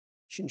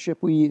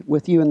relationship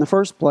with you in the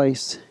first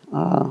place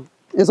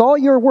is all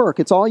your work.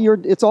 It's all you're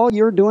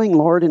doing,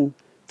 Lord, and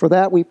for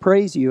that we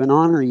praise you and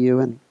honor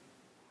you and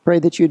pray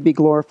that you'd be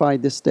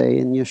glorified this day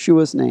in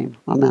Yeshua's name.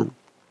 Amen.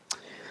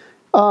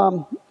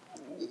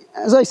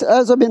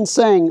 As I've been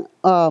saying,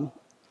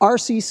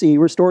 RCC,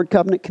 Restored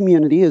Covenant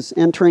Community, is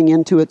entering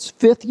into its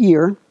fifth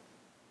year.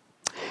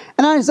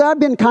 And as I've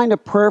been kind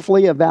of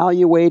prayerfully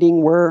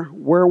evaluating where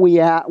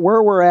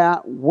we're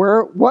at,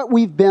 what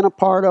we've been a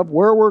part of,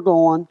 where we're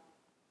going,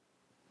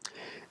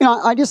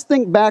 I just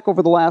think back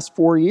over the last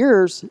 4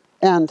 years,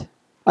 and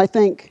I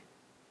think,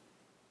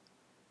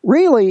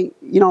 really,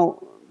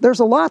 there's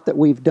a lot that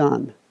we've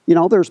done.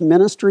 There's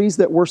ministries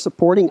that we're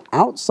supporting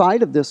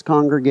outside of this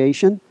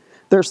congregation.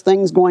 There's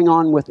things going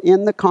on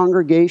within the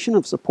congregation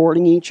of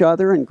supporting each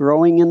other and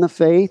growing in the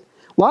faith.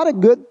 A lot of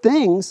good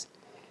things.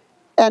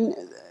 And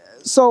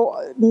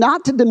so,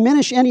 not to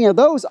diminish any of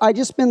those, I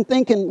just been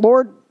thinking,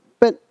 Lord,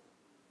 but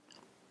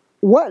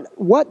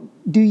what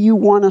do you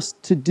want us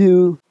to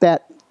do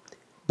that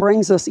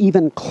brings us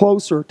even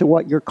closer to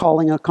what you're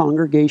calling a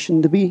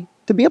congregation to be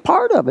a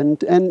part of, and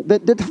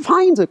that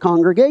defines a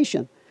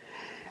congregation?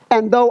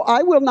 And though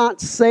I will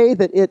not say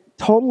that it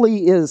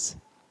totally is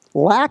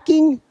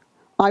lacking,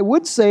 I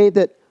would say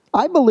that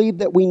I believe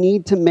that we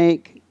need to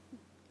make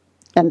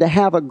and to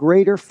have a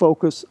greater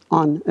focus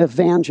on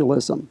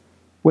evangelism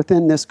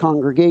within this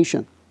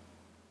congregation.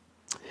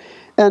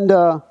 And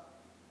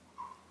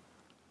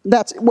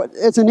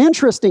it's an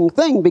interesting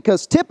thing,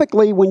 because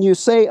typically when you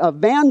say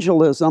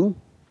evangelism,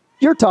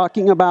 you're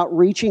talking about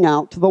reaching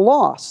out to the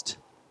lost.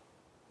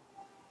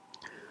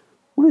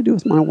 What do I do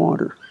with my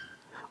water?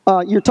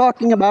 You're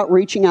talking about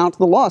reaching out to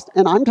the lost,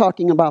 and I'm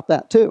talking about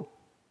that too.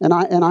 And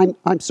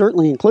I'm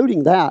certainly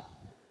including that.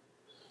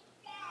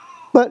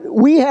 But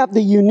we have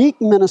the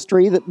unique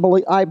ministry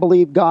that I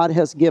believe God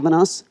has given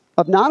us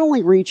of not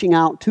only reaching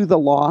out to the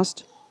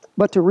lost,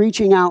 but to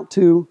reaching out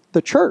to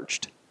the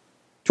churched,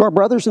 to our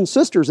brothers and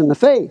sisters in the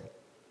faith.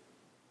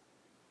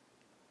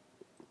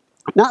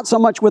 Not so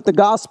much with the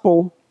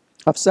gospel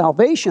of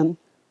salvation,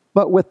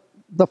 but with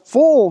the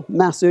full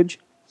message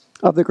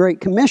of the Great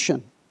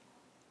Commission.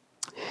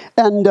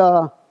 And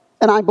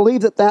I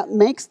believe that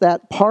makes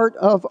that part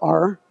of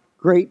the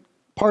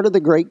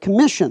Great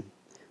Commission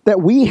that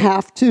we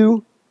have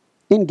to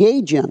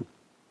engage in.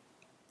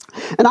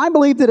 And I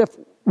believe that if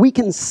we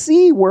can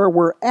see where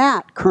we're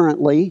at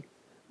currently,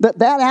 that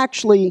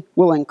actually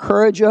will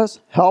encourage us,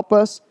 help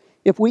us,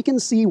 if we can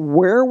see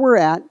where we're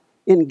at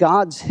in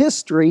God's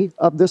history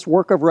of this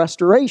work of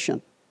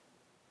restoration.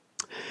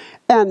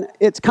 And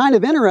it's kind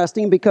of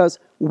interesting, because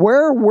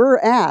where we're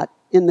at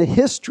in the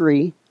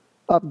history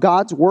of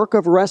God's work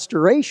of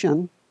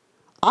restoration,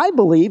 I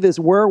believe, is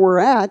where we're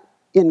at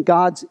in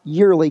God's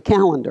yearly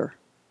calendar.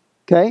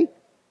 Okay?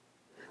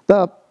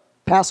 The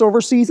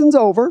Passover season's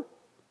over.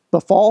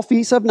 The fall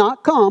feasts have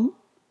not come.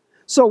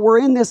 So we're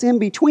in this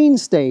in-between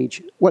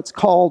stage, what's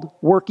called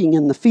working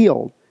in the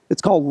field.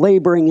 It's called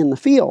laboring in the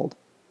field.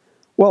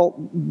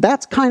 Well,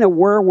 that's kind of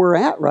where we're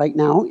at right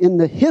now in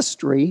the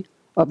history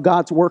of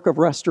God's work of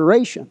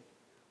restoration.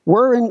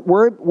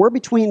 We're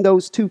between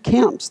those two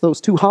camps, those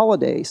two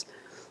holidays.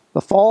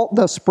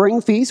 The spring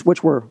feasts,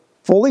 which were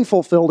fully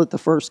fulfilled at the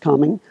first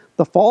coming,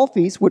 the fall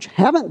feasts, which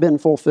haven't been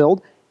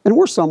fulfilled, and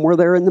we're somewhere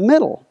there in the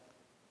middle.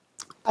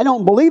 I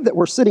don't believe that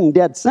we're sitting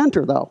dead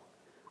center, though.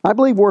 I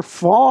believe we're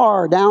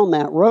far down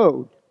that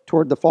road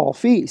toward the fall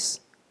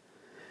feasts.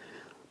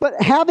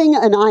 But having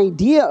an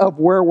idea of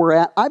where we're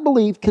at, I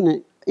believe,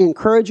 can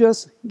encourage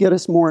us, get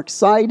us more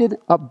excited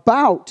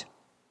about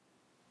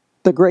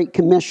the Great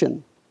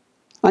Commission.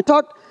 I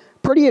talked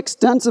pretty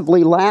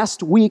extensively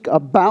last week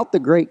about the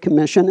Great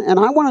Commission, and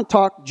I want to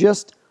talk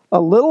just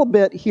a little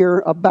bit here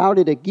about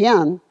it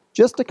again,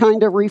 just to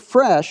kind of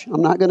refresh.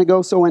 I'm not going to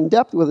go so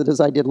in-depth with it as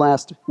I did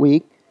last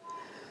week.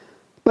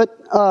 But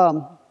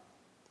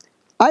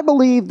I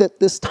believe that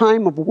this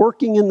time of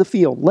working in the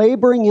field,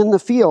 laboring in the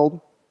field,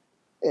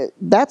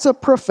 that's a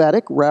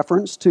prophetic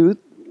reference to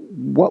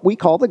what we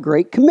call the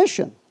Great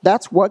Commission.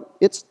 That's what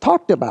it's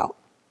talked about.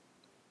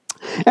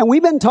 And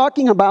we've been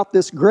talking about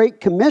this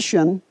Great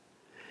Commission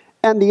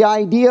and the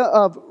idea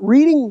of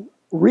really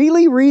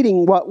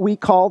reading what we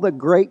call the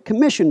Great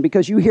Commission,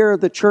 because you hear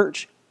the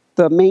church,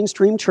 the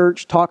mainstream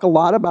church, talk a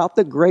lot about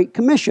the Great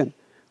Commission,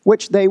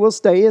 which they will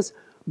say is,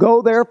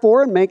 "Go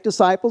therefore and make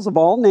disciples of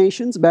all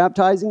nations,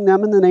 baptizing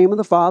them in the name of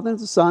the Father,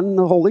 the Son, and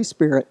the Holy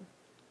Spirit."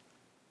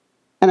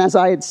 And as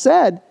I had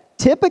said,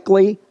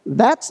 typically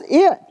that's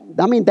it.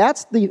 I mean,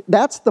 that's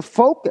the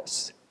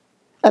focus,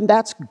 and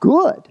that's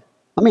good.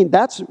 I mean,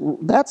 that's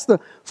the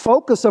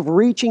focus of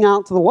reaching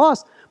out to the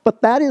lost.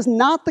 But that is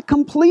not the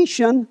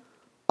completion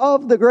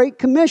of the Great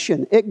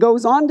Commission. It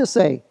goes on to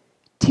say,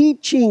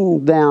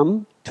 teaching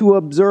them to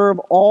observe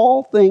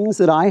all things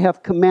that I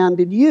have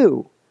commanded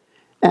you.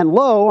 And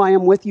lo, I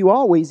am with you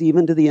always,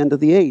 even to the end of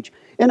the age.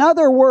 In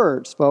other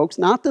words, folks,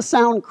 not to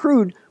sound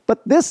crude,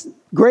 but this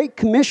Great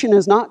Commission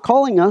is not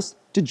calling us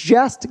to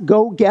just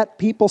go get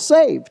people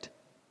saved.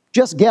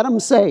 Just get them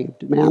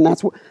saved, man.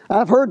 That's what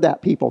I've heard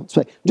that people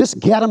say. Just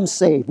get them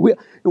saved.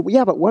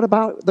 Yeah, but what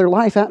about their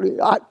life?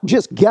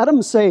 Just get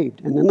them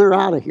saved, and then they're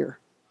out of here.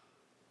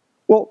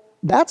 Well,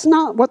 that's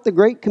not what the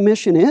Great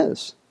Commission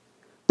is.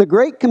 The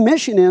Great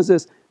Commission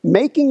is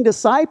making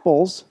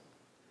disciples,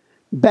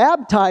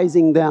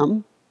 baptizing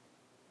them,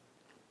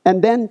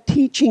 and then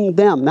teaching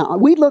them. Now,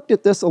 we looked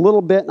at this a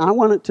little bit, and I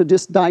wanted to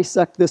just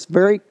dissect this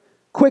very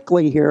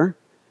quickly here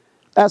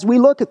as we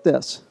look at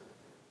this.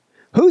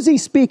 Who's he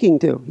speaking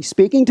to? He's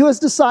speaking to his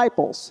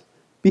disciples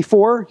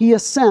before he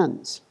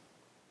ascends.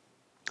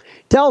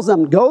 He tells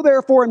them, go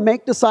therefore and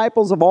make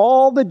disciples of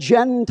all the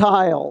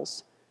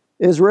Gentiles.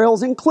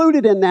 Israel's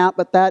included in that,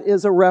 but that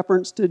is a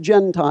reference to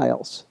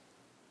Gentiles.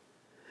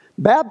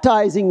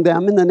 Baptizing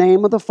them in the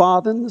name of the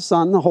Father and the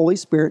Son and the Holy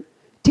Spirit.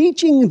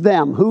 Teaching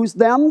them. Who's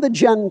them? The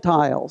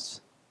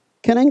Gentiles.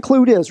 Can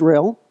include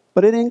Israel,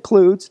 but it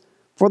includes,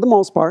 for the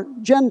most part,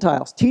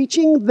 Gentiles.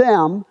 Teaching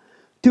them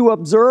to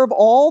observe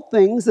all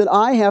things that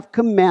I have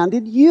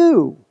commanded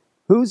you.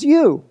 Who's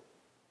you?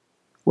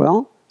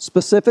 Well,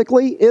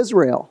 specifically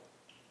Israel.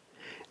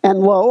 And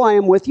lo, I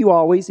am with you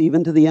always,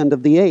 even to the end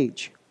of the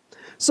age.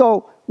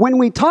 So when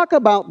we talk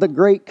about the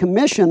Great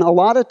Commission, a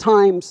lot of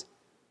times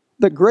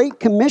the Great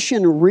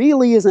Commission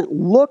really isn't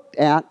looked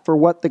at for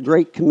what the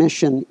Great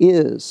Commission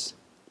is.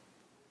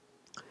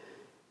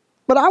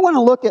 But I want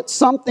to look at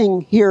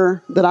something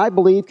here that I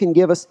believe can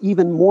give us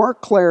even more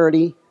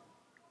clarity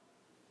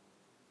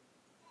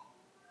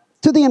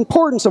to the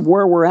importance of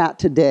where we're at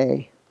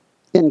today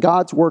in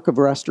God's work of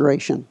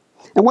restoration.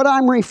 And what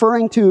I'm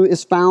referring to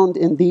is found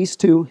in these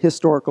two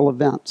historical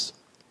events.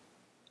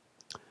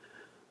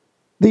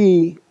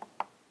 The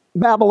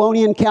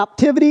Babylonian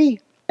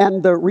captivity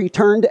and the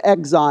return to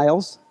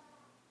exiles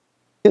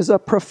is a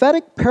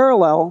prophetic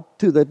parallel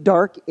to the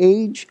Dark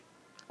Age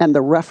and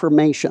the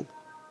Reformation.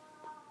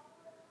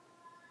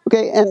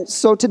 Okay, and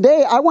so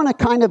today I want to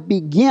kind of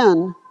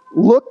begin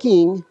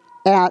looking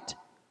at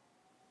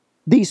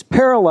these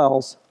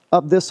parallels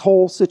of this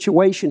whole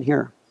situation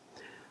here.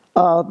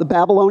 The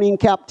Babylonian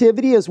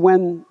captivity is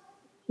when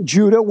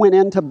Judah went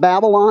into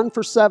Babylon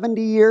for 70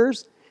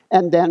 years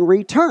and then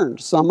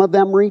returned. Some of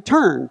them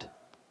returned.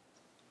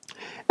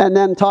 And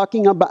then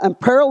talking about and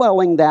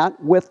paralleling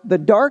that with the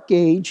Dark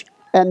Age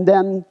and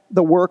then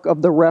the work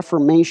of the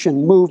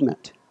Reformation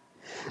movement.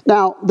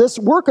 Now, this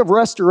work of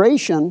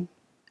restoration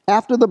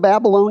after the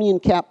Babylonian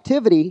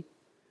captivity,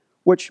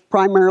 which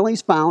primarily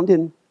is found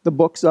in the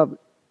books of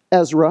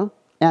Ezra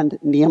and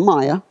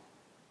Nehemiah,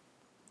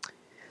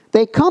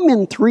 they come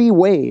in three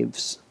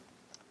waves.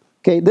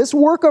 Okay, this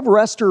work of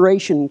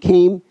restoration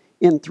came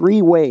in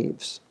three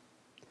waves.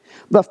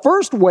 The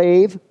first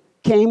wave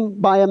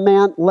came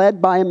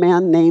led by a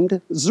man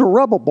named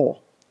Zerubabel.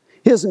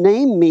 His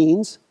name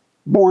means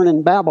born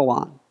in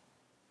Babylon,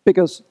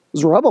 because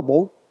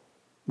Zerubbabel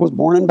was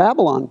born in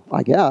Babylon,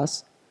 I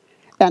guess.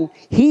 And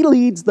he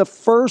leads the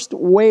first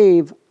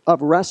wave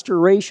of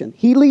restoration.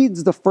 He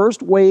leads the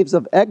first waves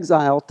of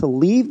exile to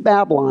leave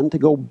Babylon to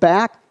go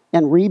back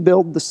and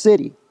rebuild the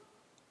city.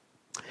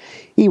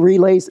 He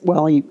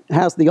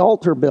has the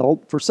altar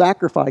built for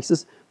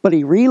sacrifices, but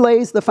he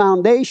relays the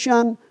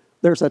foundation.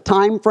 There's a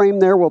time frame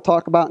there we'll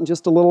talk about in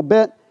just a little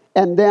bit.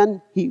 And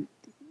then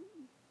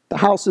the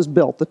house is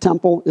built. The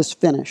temple is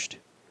finished.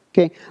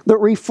 Okay. The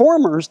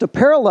reformers, to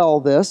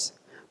parallel this,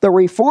 the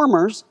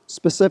reformers,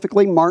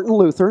 specifically Martin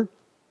Luther,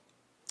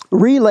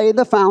 relay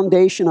the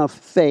foundation of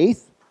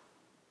faith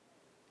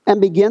and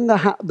begin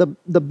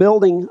the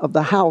building of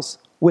the house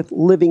with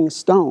living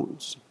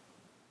stones.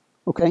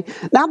 Okay?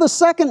 Now the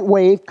second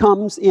wave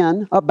comes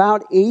in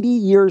about 80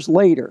 years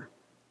later,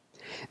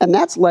 and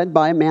that's led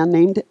by a man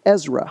named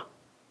Ezra.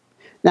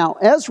 Now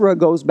Ezra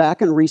goes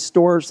back and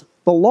restores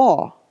the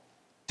law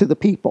to the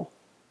people,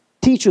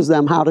 teaches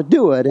them how to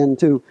do it and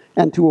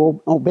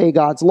to obey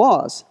God's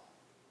laws.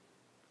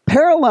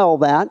 Parallel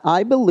that,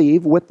 I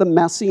believe, with the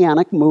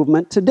Messianic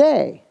movement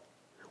today,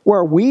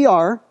 where we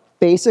are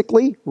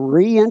basically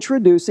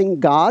reintroducing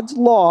God's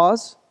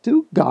laws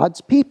to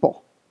God's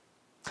people.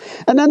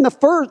 And then the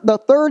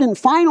third and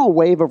final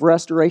wave of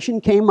restoration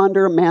came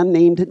under a man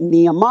named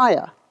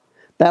Nehemiah.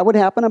 That would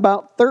happen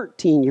about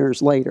 13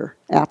 years later,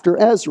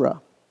 after Ezra.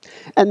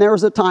 And there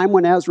was a time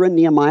when Ezra and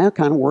Nehemiah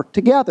kind of worked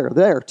together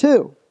there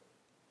too.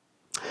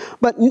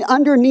 But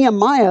under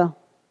Nehemiah,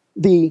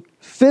 the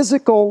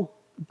physical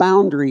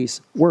boundaries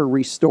were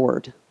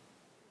restored.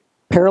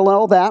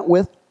 Parallel that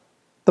with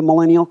the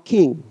millennial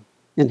king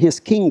and his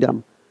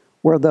kingdom,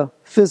 where the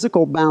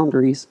physical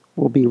boundaries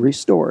will be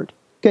restored.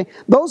 Okay,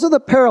 those are the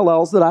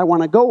parallels that I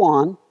want to go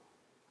on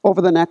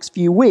over the next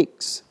few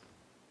weeks.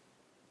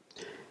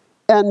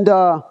 And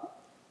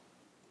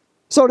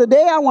so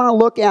today I want to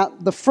look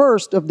at the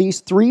first of these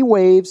three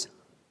waves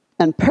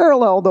and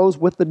parallel those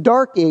with the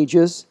Dark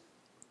Ages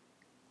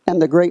and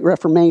the Great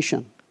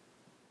Reformation.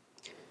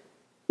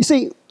 You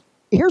see,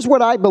 here's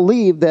what I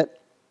believe that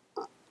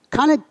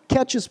kind of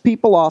catches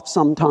people off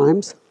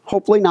sometimes,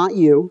 hopefully not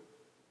you,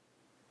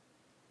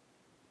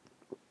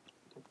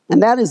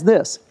 and that is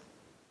this.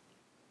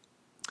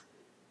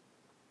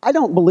 I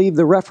don't believe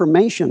the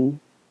Reformation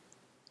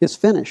is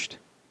finished.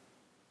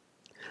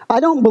 I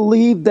don't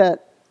believe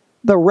that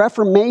the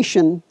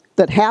Reformation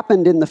that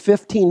happened in the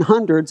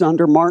 1500s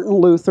under Martin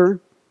Luther,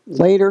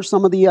 later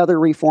some of the other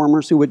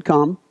reformers who would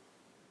come,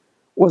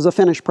 was a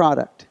finished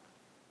product.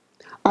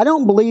 I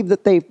don't believe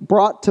that they've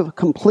brought to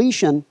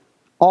completion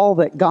all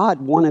that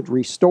God wanted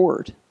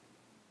restored.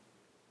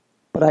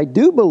 But I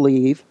do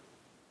believe,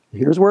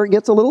 here's where it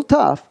gets a little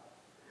tough,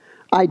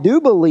 I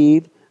do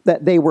believe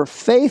that they were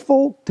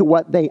faithful to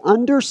what they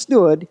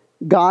understood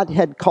God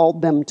had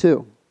called them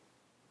to.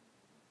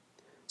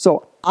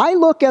 So I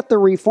look at the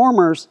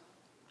reformers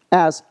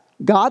as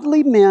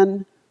godly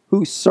men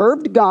who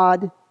served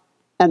God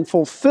and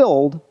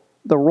fulfilled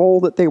the role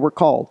that they were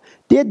called.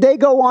 Did they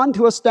go on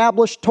to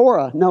establish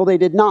Torah? No, they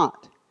did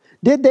not.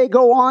 Did they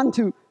go on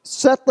to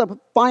set the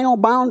final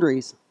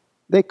boundaries?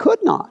 They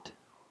could not.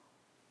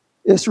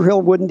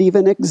 Israel wouldn't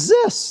even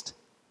exist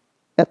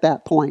at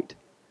that point.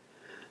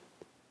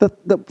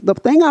 The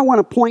thing I want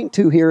to point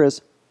to here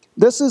is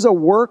this is a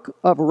work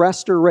of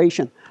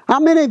restoration. How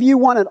many of you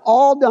want it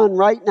all done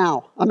right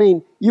now? I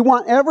mean, you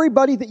want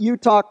everybody that you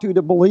talk to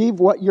believe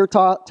what you're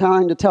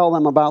trying to tell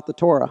them about the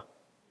Torah.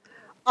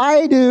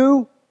 I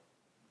do.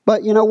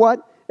 But you know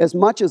what? As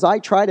much as I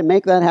try to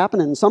make that happen,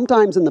 and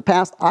sometimes in the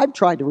past I've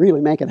tried to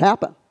really make it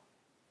happen,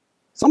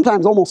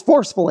 sometimes almost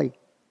forcefully,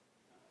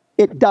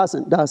 it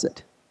doesn't, does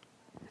it?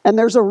 And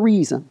there's a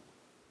reason.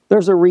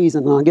 There's a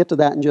reason, and I'll get to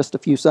that in just a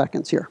few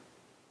seconds here.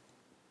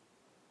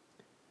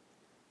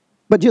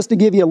 But just to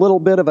give you a little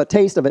bit of a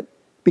taste of it,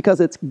 because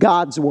it's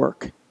God's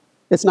work.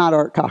 It's not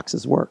Art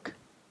Cox's work.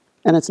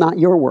 And it's not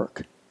your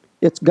work.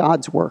 It's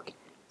God's work.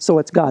 So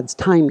it's God's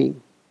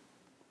timing.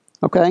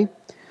 Okay?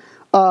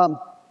 I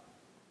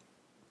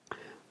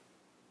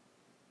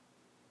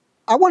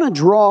want to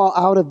draw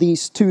out of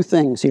these two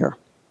things here.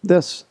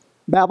 This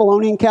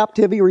Babylonian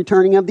captivity,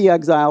 returning of the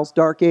exiles,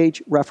 Dark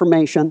Age,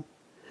 Reformation.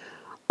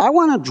 I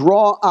want to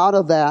draw out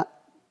of that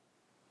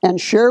and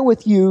share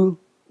with you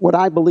what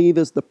I believe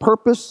is the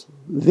purpose,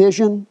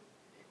 vision,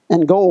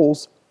 and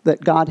goals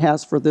that God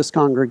has for this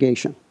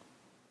congregation.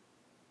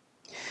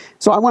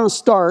 So I want to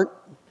start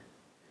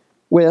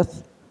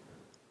with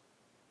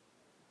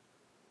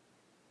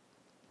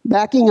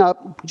backing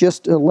up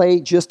just to lay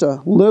just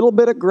a little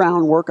bit of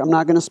groundwork. I'm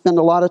not going to spend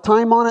a lot of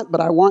time on it,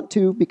 but I want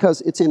to because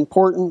it's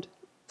important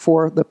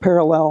for the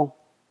parallel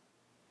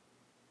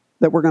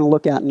that we're going to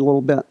look at in a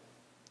little bit.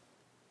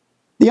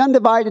 The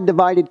undivided,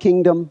 divided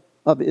kingdom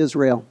of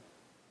Israel.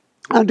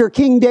 Under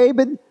King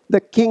David,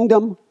 the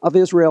kingdom of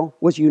Israel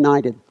was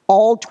united.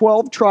 All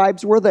 12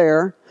 tribes were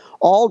there.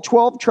 All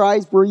 12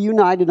 tribes were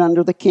united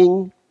under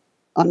King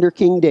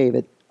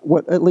David.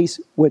 What at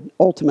least would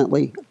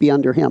ultimately be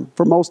under him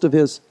for most of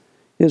his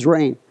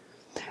reign.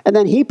 And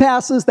then he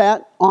passes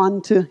that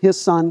on to his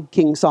son,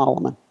 King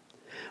Solomon.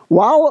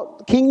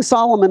 While King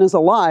Solomon is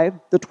alive,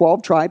 the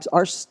 12 tribes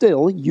are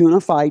still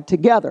unified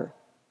together.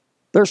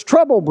 There's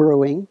trouble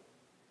brewing.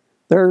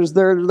 There's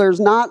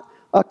not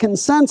a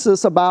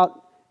consensus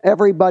about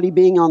everybody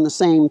being on the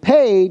same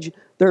page.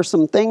 There's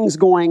some things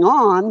going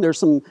on. There's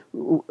some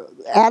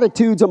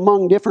attitudes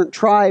among different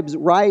tribes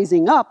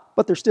rising up,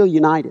 but they're still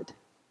united.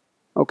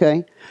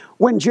 Okay?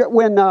 When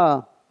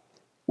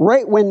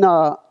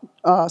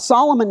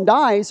Solomon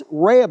dies,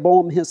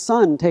 Rehoboam, his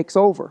son, takes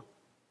over.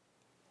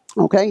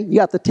 Okay? You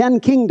got the 10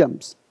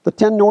 kingdoms, the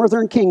 10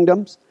 northern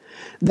kingdoms.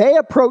 They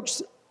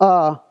approach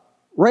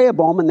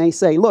Rehoboam and they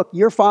say, look,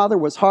 your father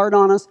was hard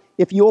on us.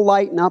 If you'll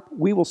lighten up,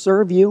 we will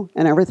serve you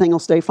and everything will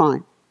stay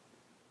fine.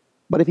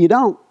 But if you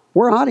don't,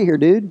 we're out of here,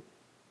 dude.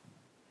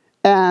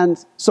 And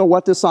so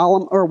what does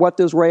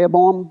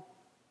Rehoboam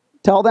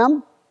tell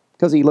them?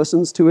 Because he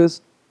listens to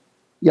his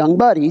young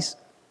buddies.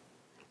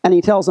 And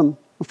he tells them,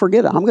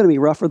 forget it, I'm going to be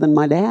rougher than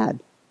my dad.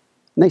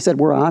 And they said,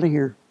 we're out of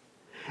here.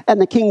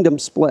 And the kingdom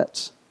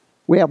splits.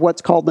 We have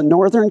what's called the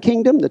northern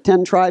kingdom, the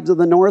 10 tribes of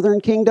the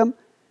northern kingdom,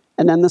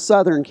 and then the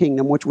southern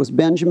kingdom, which was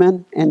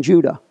Benjamin and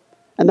Judah.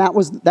 And that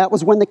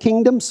was when the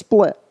kingdom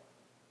split.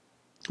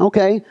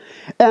 Okay?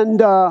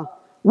 And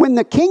when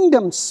the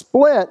kingdom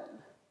split,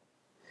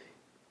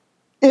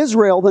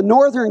 Israel, the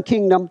northern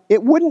kingdom,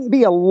 it wouldn't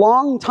be a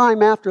long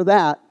time after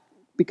that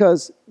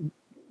because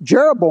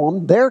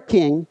Jeroboam, their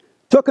king,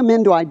 took them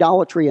into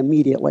idolatry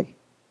immediately.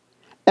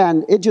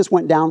 And it just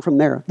went down from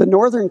there. The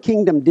northern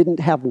kingdom didn't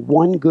have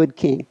one good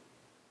king.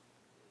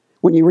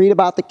 When you read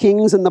about the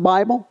kings in the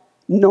Bible,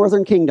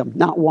 northern kingdom,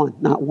 not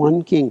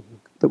one king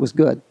that was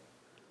good.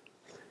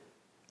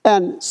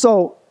 And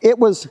so it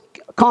was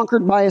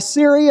conquered by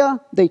Assyria.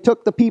 They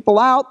took the people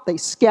out. They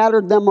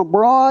scattered them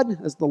abroad,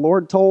 as the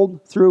Lord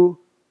told through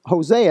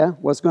Hosea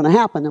was going to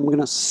happen. And we're going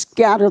to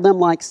scatter them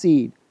like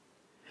seed.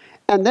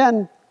 And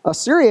then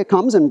Assyria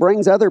comes and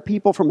brings other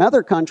people from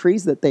other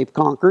countries that they've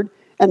conquered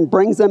and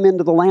brings them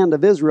into the land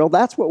of Israel.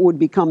 That's what would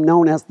become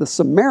known as the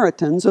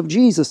Samaritans of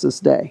Jesus'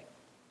 day.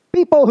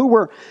 People who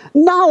were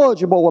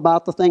knowledgeable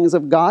about the things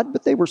of God,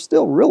 but they were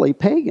still really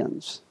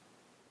pagans.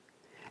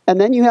 And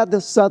then you had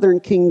the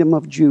southern kingdom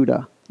of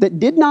Judah that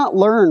did not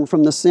learn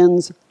from the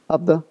sins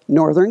of the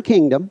northern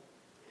kingdom.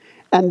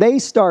 And they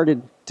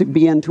started to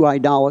be into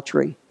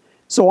idolatry.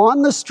 So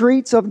on the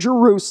streets of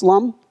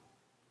Jerusalem,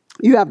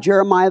 you have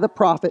Jeremiah the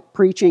prophet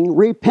preaching,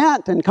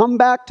 repent and come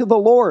back to the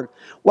Lord.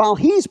 While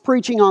he's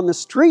preaching on the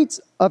streets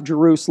of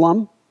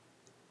Jerusalem,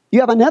 you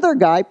have another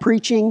guy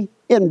preaching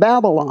in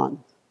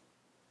Babylon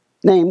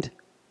named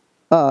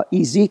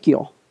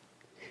Ezekiel.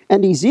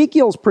 And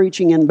Ezekiel's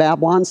preaching in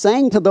Babylon,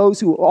 saying to those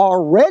who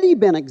already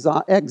been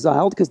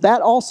exiled, because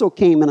that also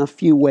came in a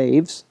few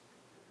waves.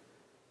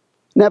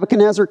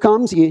 Nebuchadnezzar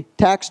comes, he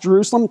attacks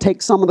Jerusalem,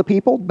 takes some of the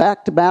people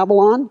back to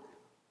Babylon,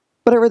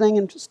 but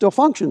everything still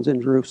functions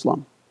in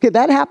Jerusalem. Okay,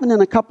 that happened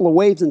in a couple of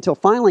waves until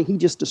finally he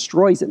just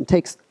destroys it and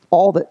takes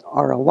all that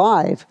are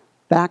alive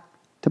back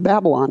to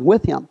Babylon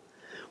with him.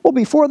 Well,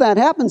 before that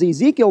happens,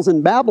 Ezekiel's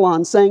in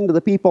Babylon saying to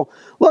the people,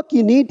 look,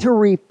 you need to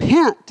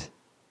repent.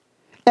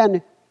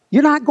 And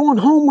you're not going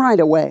home right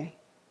away.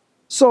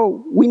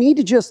 So we need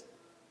to just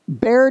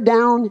bear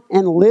down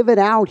and live it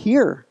out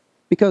here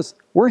because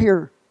we're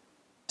here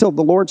till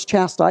the Lord's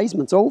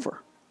chastisement's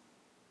over.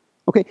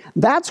 Okay,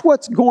 that's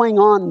what's going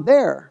on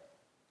there.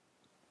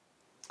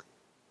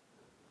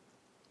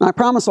 Now, I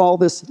promise all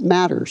this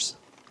matters,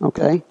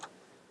 okay?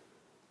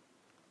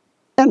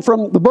 And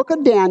from the book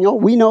of Daniel,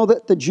 we know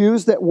that the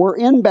Jews that were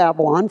in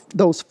Babylon,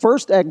 those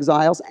first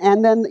exiles,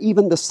 and then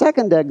even the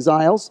second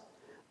exiles,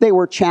 they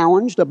were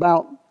challenged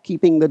about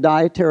keeping the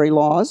dietary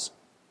laws,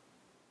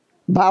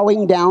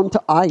 bowing down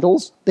to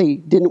idols. They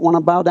didn't want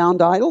to bow down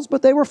to idols,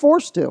 but they were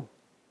forced to.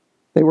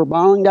 They were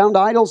bowing down to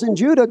idols in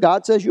Judah.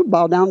 God says, you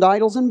bow down to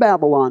idols in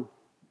Babylon.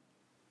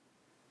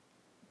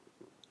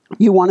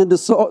 You wanted to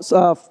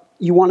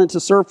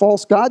serve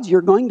false gods,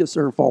 you're going to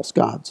serve false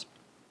gods.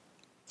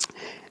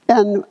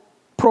 And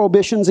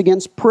prohibitions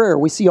against prayer.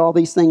 We see all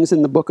these things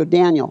in the book of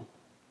Daniel.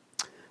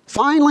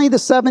 Finally, the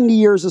 70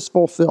 years is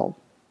fulfilled.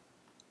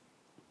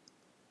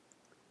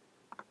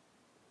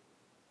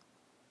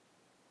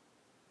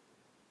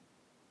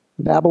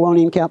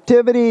 Babylonian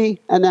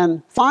captivity, and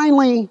then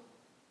finally,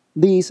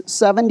 these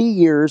 70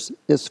 years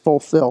is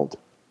fulfilled.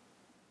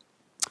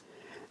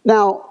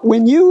 Now,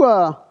 when you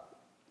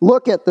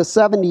look at the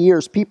 70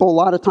 years, people a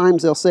lot of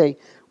times they'll say,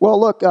 well,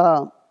 look,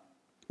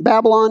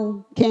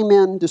 Babylon came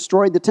in,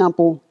 destroyed the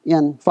temple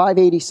in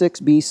 586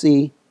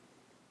 BC,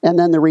 and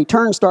then the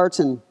return starts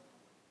in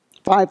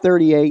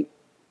 538.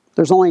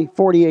 There's only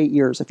 48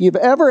 years. If you've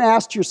ever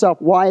asked yourself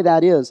why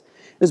that is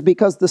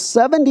because the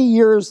 70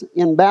 years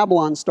in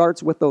Babylon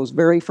starts with those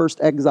very first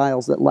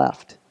exiles that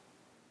left.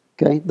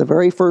 Okay, the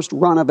very first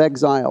run of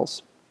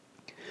exiles.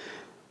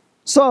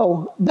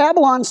 So,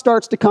 Babylon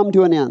starts to come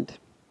to an end.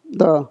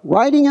 The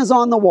writing is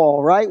on the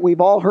wall, right? We've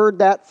all heard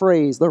that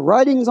phrase. The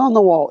writing's on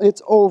the wall.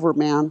 It's over,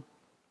 man.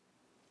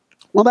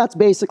 Well, that's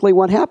basically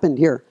what happened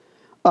here.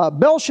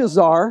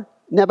 Belshazzar,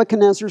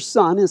 Nebuchadnezzar's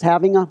son, is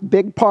having a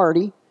big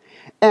party.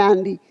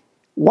 And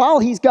while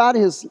he's got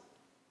his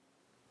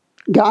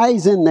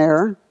guys in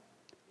there,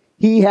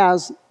 he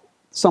has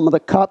some of the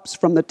cups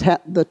from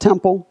the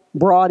temple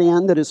brought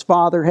in that his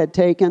father had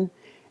taken.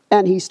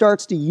 And he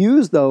starts to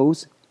use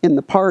those in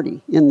the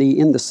party, in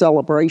the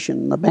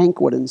celebration, the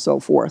banquet and so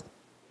forth.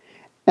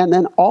 And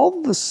then all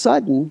of a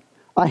sudden,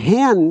 a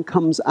hand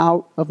comes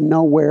out of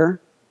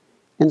nowhere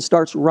and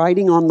starts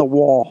writing on the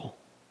wall.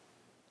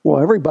 Well,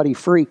 everybody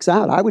freaks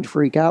out. I would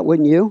freak out,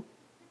 wouldn't you?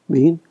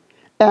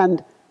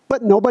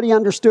 But nobody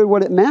understood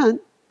what it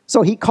meant.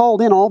 So he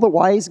called in all the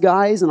wise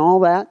guys and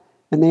all that,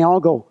 and they all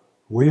go,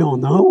 we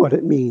don't know what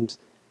it means.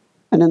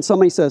 And then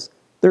somebody says,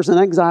 there's an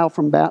exile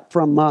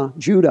from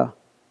Judah.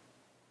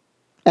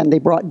 And they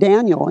brought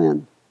Daniel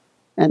in.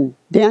 And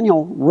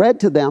Daniel read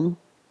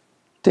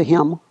to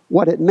him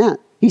what it meant.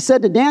 He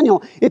said to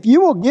Daniel, if you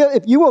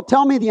will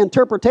tell me the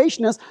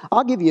interpretation is,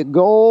 I'll give you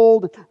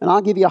gold and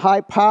I'll give you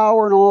high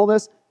power and all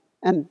this.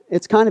 And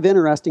it's kind of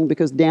interesting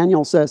because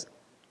Daniel says,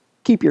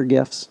 keep your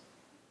gifts.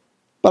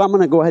 But I'm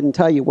going to go ahead and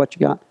tell you what you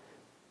got.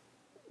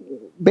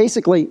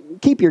 Basically,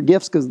 keep your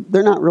gifts because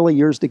they're not really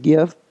yours to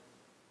give.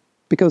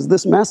 Because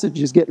this message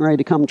is getting ready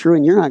to come true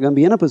and you're not going to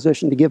be in a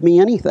position to give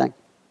me anything.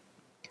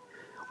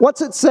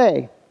 What's it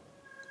say?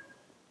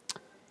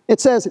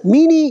 It says,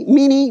 Mene,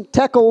 mene,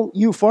 tekel,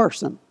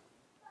 upharsin.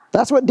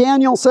 That's what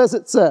Daniel says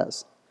it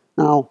says.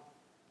 Now,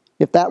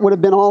 if that would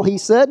have been all he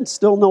said,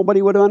 still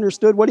nobody would have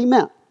understood what he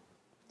meant.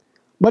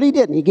 But he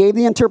didn't. He gave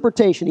the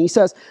interpretation. He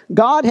says,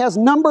 God has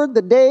numbered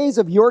the days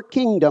of your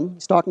kingdom.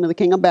 He's talking to the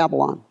king of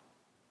Babylon.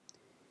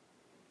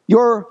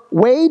 You're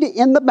weighed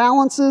in the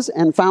balances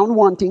and found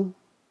wanting.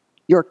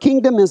 Your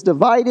kingdom is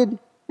divided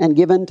and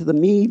given to the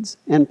Medes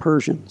and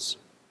Persians.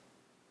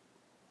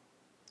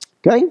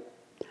 Okay?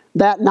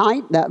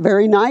 That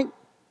very night,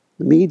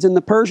 the Medes and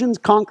the Persians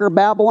conquer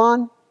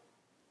Babylon.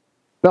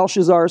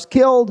 Belshazzar is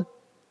killed.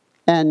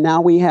 And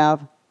now we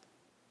have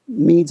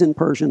Medes and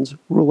Persians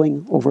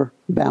ruling over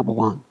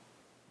Babylon.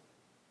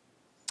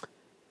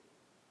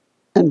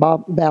 And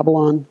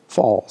Babylon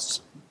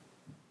falls.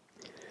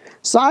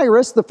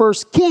 Cyrus, the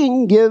first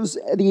king, gives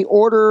the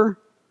order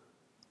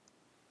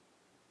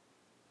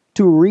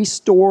to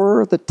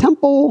restore the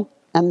temple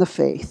and the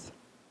faith.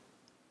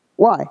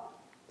 Why?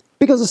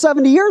 Because the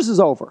 70 years is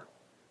over.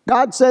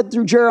 God said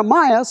through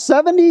Jeremiah,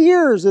 70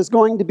 years is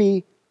going to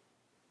be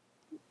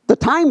the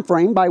time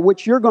frame by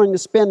which you're going to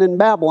spend in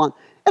Babylon.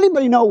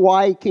 Anybody know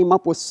why he came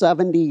up with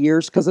 70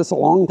 years? Because it's a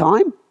long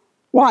time?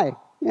 Why?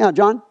 Yeah,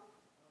 John?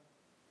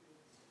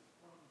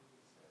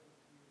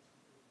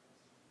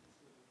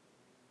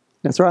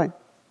 That's right.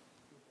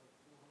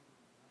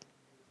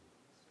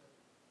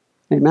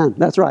 Amen.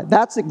 That's right.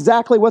 That's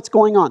exactly what's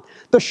going on.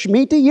 The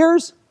Shemitah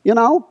years,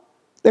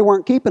 they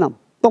weren't keeping them.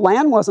 The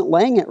land wasn't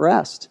laying at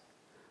rest.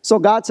 So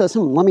God says,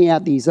 let me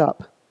add these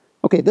up.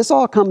 Okay, this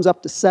all comes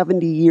up to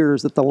 70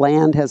 years that the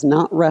land has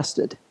not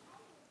rested.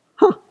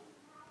 Well,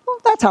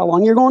 that's how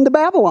long you're going to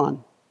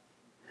Babylon.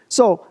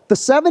 So the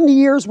 70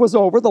 years was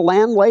over, the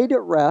land laid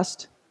at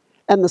rest,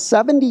 and the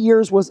 70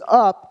 years was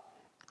up,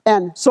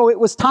 and so it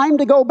was time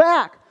to go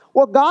back.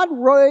 Well, God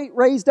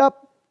raised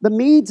up the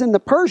Medes and the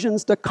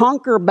Persians to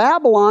conquer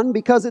Babylon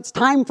because it's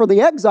time for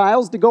the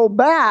exiles to go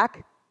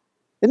back.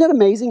 Isn't it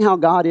amazing how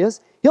God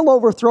is? He'll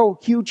overthrow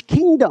huge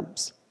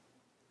kingdoms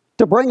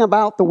to bring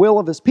about the will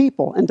of his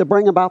people and to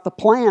bring about the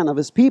plan of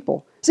his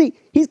people. See,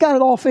 he's got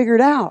it all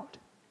figured out.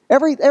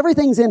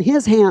 Everything's in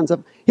his hands.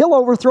 He'll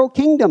overthrow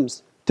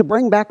kingdoms to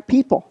bring back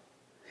people.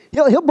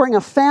 He'll bring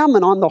a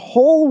famine on the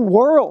whole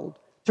world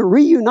to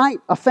reunite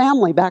a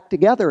family back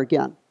together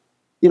again.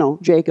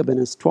 Jacob and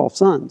his 12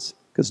 sons,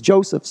 because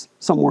Joseph's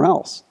somewhere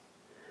else.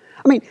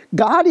 I mean,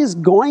 God is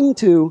going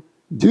to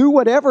do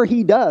whatever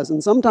he does,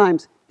 and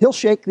sometimes he'll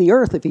shake the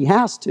earth if he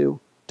has to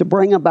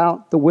bring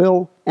about the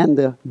will and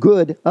the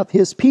good of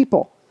his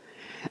people.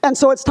 And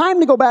so it's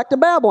time to go back to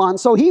Babylon.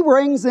 So he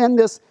brings in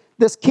this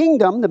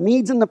kingdom, the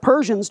Medes and the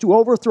Persians, to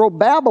overthrow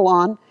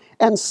Babylon.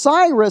 And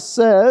Cyrus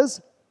says,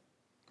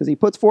 because he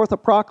puts forth a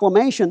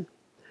proclamation,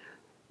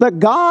 the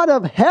God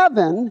of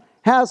heaven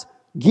has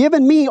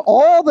given me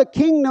all the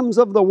kingdoms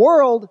of the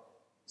world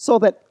so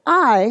that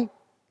I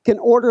can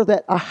order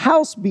that a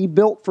house be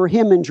built for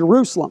him in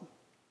Jerusalem.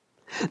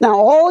 Now,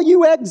 all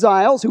you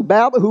exiles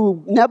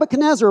who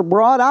Nebuchadnezzar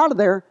brought out of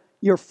there,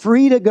 you're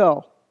free to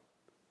go.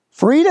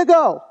 Free to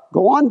go.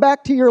 Go on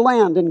back to your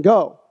land and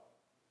go.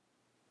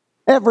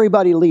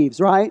 Everybody leaves,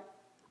 right?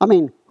 I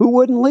mean, who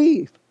wouldn't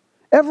leave?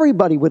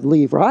 Everybody would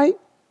leave, right?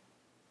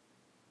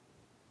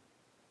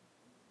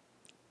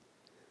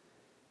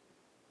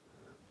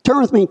 Turn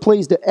with me,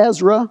 please, to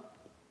Ezra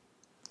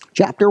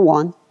chapter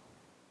 1.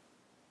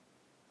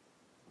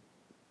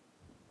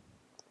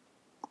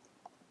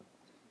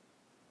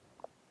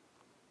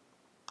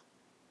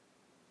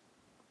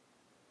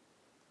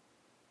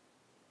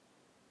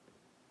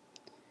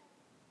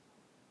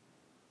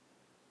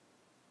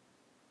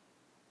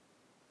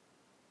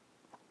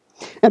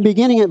 And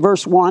beginning at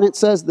verse 1, it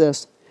says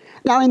this.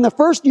 Now in the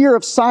first year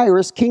of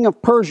Cyrus, king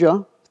of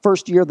Persia,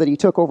 first year that he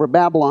took over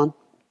Babylon,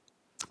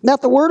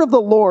 that the word of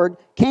the Lord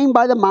came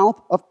by the mouth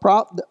of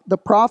the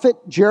prophet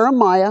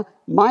Jeremiah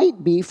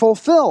might be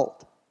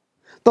fulfilled.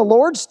 The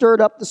Lord stirred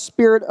up the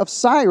spirit of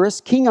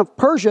Cyrus, king of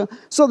Persia,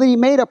 so that he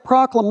made a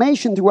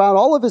proclamation throughout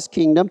all of his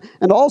kingdom,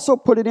 and also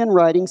put it in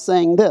writing,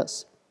 saying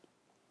this.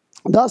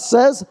 Thus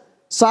says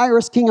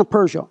Cyrus, king of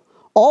Persia,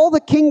 all the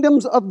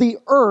kingdoms of the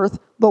earth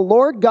the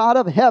Lord God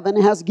of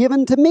heaven has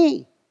given to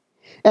me,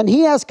 and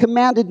he has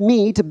commanded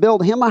me to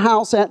build him a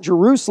house at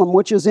Jerusalem,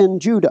 which is in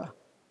Judah.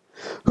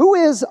 Who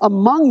is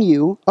among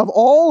you of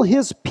all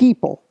his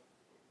people?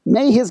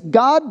 May his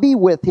God be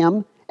with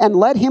him, and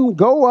let him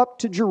go up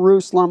to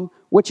Jerusalem,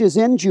 which is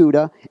in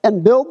Judah,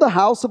 and build the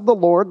house of the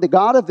Lord, the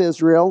God of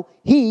Israel.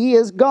 He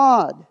is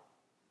God,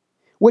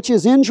 which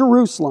is in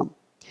Jerusalem.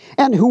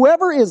 And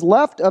whoever is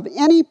left of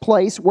any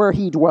place where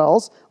he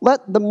dwells,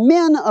 let the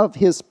men of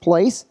his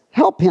place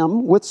help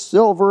him with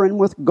silver and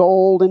with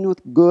gold and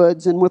with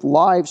goods and with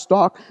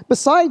livestock,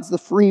 besides the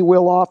free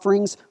will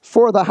offerings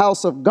for the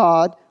house of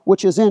God,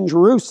 which is in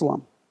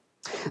Jerusalem.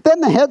 Then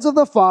the heads of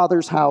the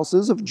fathers'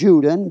 houses of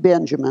Judah and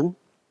Benjamin,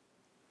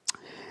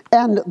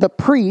 and the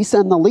priests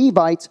and the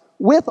Levites,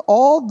 with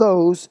all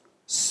those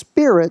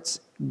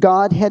spirits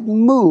God had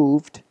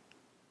moved,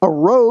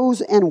 arose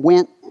and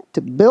went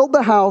to build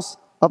the house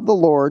of the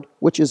Lord,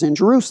 which is in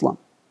Jerusalem.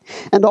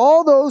 And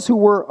all those who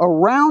were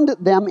around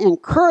them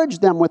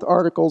encouraged them with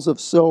articles of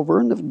silver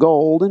and of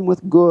gold and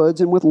with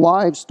goods and with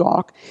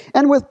livestock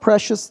and with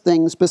precious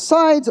things,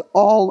 besides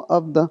all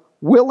of the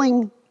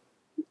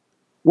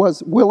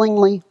was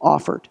willingly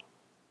offered.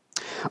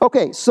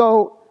 Okay,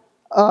 so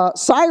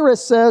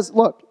Cyrus says,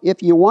 look,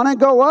 if you want to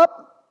go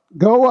up,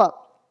 go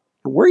up.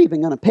 And we're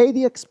even going to pay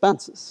the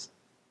expenses.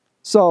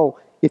 So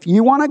if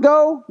you want to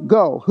go,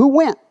 go. Who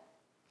went?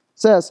 It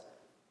says,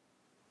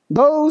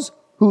 those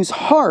whose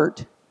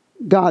heart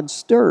God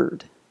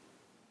stirred.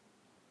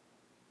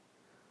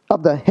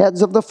 Of the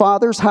heads of the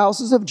fathers'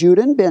 houses of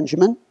Judah and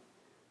Benjamin,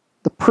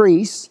 the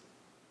priests,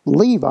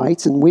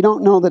 Levites, and we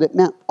don't know that it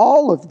meant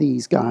all of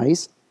these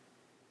guys,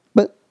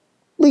 but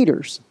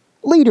leaders.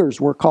 Leaders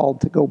were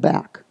called to go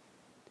back.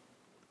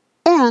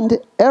 And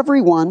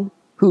everyone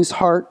whose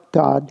heart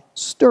God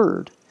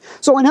stirred.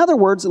 So in other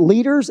words,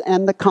 leaders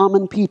and the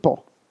common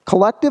people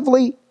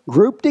collectively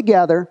grouped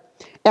together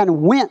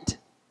and went.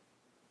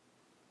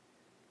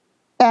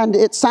 And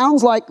it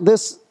sounds like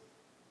this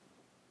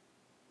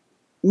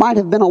might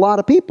have been a lot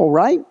of people,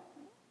 right?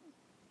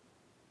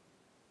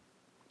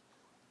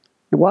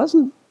 It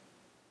wasn't.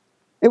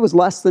 It was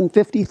less than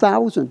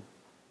 50,000.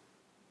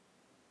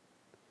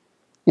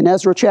 In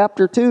Ezra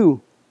chapter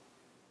 2,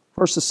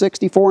 verses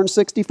 64 and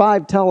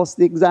 65 tell us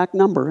the exact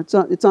number.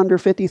 It's under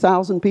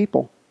 50,000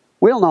 people.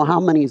 We don't know how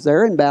many is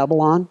there in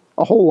Babylon.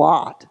 A whole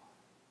lot.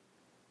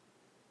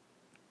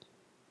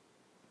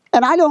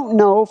 And I don't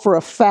know for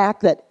a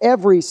fact that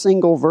every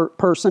single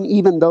person,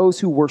 even those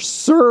who were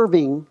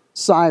serving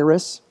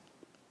Cyrus,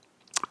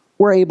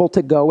 were able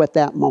to go at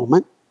that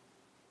moment.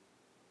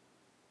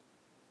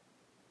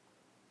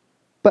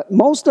 But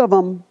most of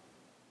them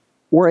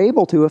were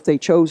able to if they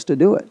chose to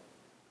do it.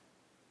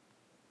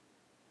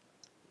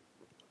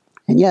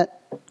 And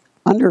yet,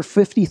 under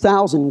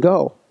 50,000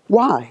 go.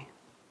 Why?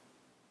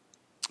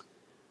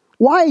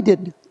 Why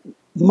did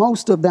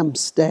most of them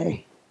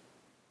stay?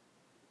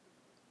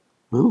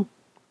 Well,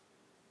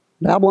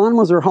 Babylon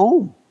was their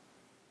home.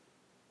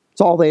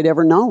 It's all they'd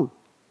ever known.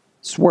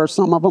 It's where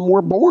some of them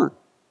were born.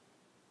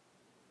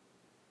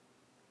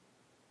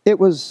 It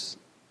was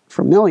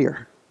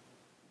familiar.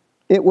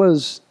 It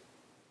was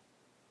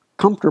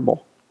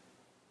comfortable.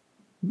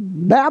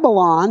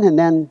 Babylon, and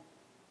then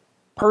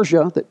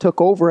Persia that took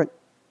over it,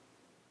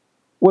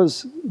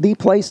 was the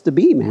place to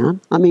be, man.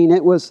 I mean,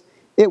 it was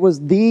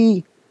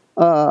the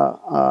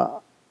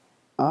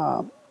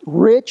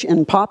rich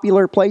and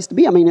popular place to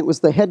be. I mean, it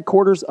was the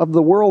headquarters of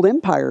the world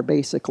empire,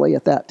 basically,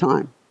 at that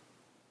time.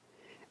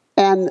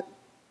 And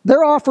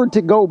they're offered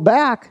to go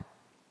back,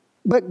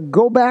 but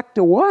go back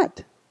to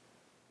what? I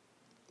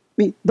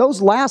mean,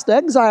 those last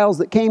exiles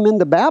that came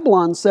into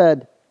Babylon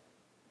said,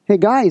 hey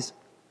guys,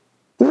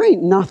 there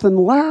ain't nothing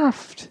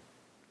left.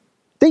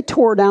 They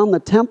tore down the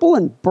temple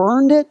and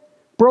burned it,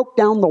 broke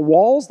down the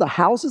walls, the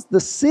houses, the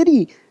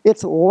city.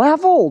 It's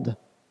leveled.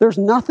 There's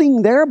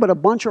nothing there but a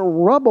bunch of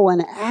rubble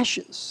and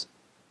ashes.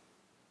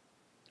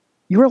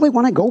 You really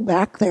want to go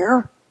back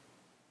there?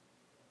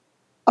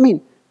 I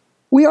mean,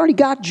 we already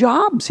got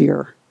jobs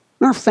here,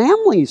 and our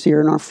families here,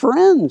 and our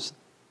friends.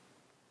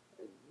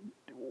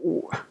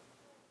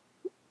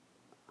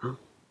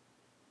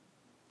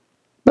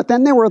 But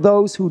then there were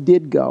those who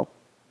did go.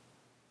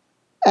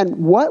 And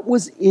what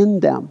was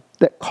in them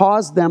that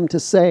caused them to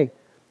say,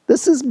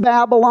 this is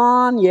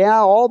Babylon, yeah,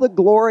 all the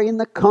glory and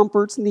the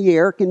comforts and the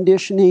air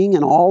conditioning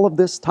and all of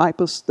this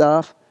type of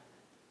stuff.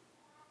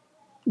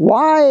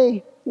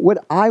 Why would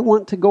I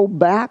want to go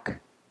back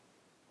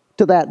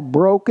to that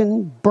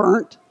broken,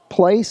 burnt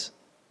place?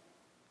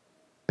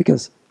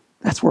 Because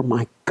that's where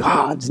my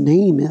God's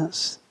name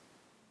is.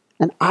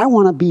 And I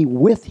want to be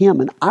with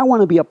Him, and I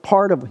want to be a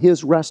part of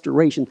His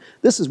restoration.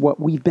 This is what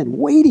we've been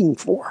waiting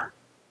for.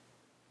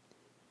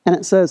 And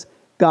it says,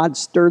 God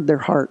stirred their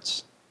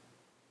hearts.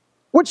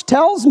 Which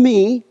tells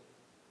me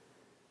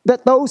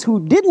that those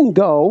who didn't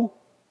go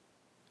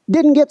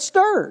didn't get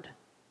stirred.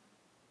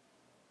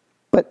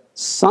 But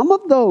some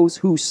of those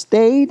who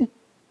stayed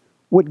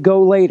would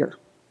go later.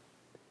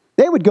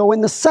 They would go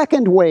in the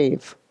second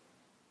wave.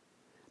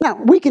 Now,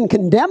 we can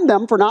condemn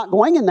them for not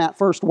going in that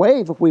first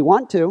wave if we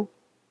want to.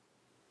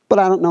 But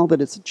I don't know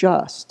that it's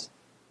just.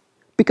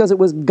 Because it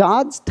was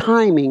God's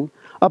timing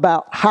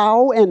about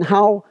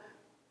how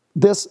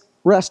this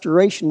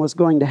restoration was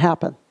going to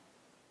happen.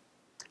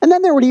 And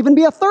then there would even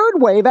be a third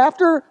wave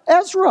after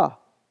Ezra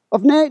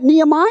of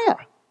Nehemiah.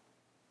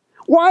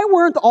 Why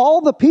weren't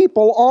all the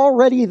people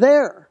already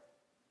there?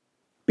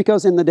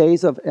 Because in the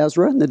days of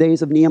Ezra, in the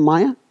days of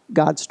Nehemiah,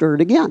 God stirred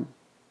again.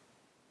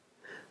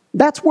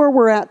 That's where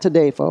we're at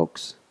today,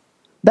 folks.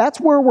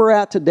 That's where we're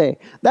at today.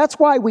 That's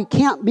why we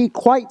can't be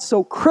quite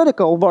so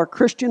critical of our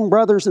Christian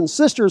brothers and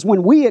sisters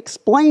when we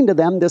explain to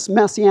them this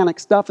Messianic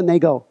stuff and they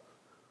go,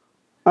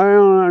 I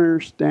don't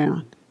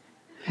understand.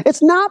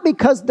 It's not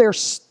because they're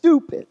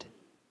stupid.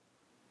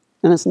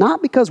 And it's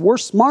not because we're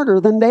smarter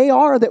than they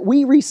are that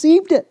we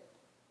received it.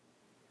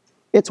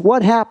 It's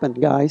what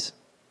happened, guys.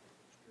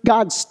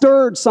 God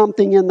stirred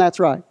something in, that's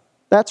right.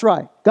 That's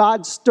right.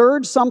 God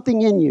stirred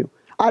something in you.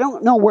 I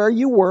don't know where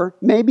you were.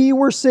 Maybe you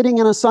were sitting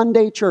in a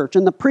Sunday church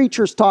and the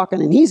preacher's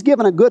talking and he's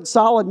given a good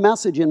solid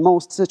message in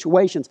most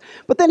situations.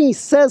 But then he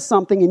says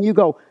something and you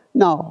go,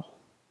 no.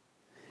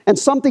 And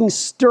something's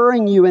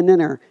stirring you in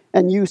there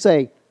and you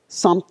say,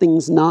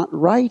 something's not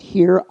right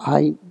here.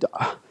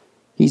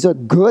 He's a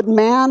good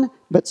man,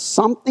 but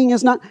something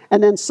is not.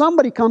 And then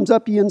somebody comes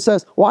up to you and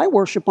says, well, I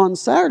worship on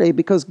Saturday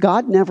because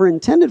God never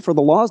intended for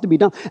the laws to be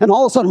done. And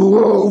all of a sudden,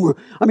 whoa,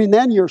 I mean,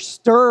 then you're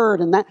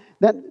stirred and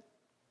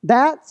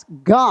that's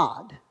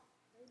God.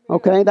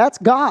 Okay, that's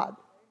God.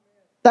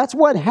 That's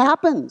what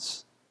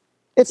happens.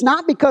 It's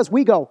not because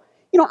we go,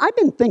 I've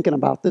been thinking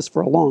about this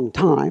for a long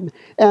time,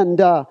 and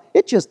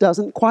it just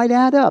doesn't quite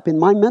add up in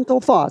my mental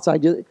thoughts.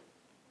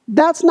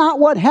 That's not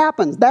what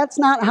happens. That's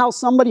not how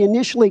somebody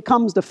initially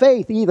comes to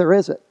faith either,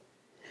 is it?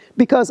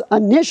 Because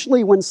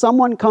initially when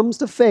someone comes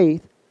to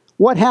faith,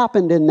 what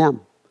happened in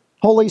them?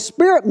 Holy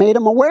Spirit made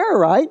them aware,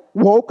 right?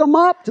 Woke them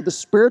up to the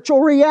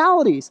spiritual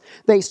realities.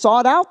 They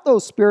sought out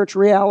those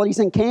spiritual realities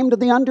and came to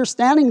the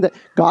understanding that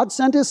God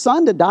sent His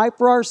Son to die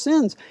for our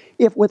sins.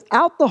 If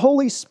without the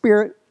Holy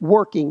Spirit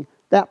working,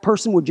 that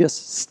person would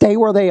just stay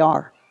where they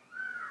are.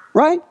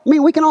 Right? I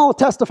mean, we can all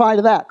testify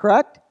to that,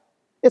 correct?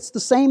 It's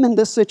the same in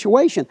this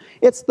situation.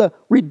 It's the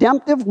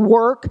redemptive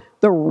work,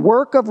 the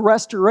work of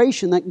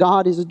restoration that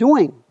God is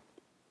doing.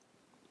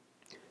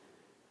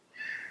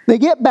 They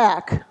get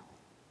back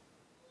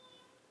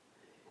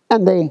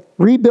and they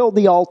rebuild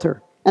the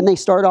altar and they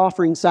start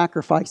offering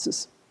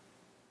sacrifices.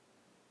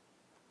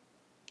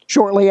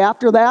 Shortly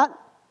after that,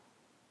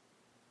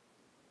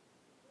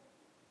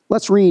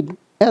 let's read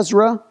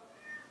Ezra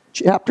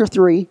chapter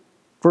 3,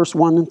 verse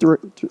 1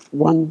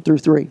 through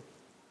 3.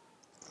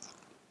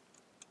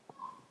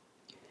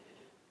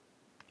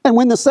 And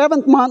when the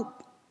 7th month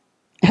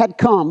had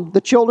come,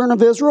 the children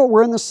of Israel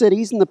were in the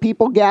cities, and the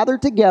people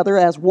gathered together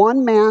as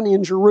one man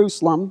in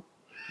Jerusalem.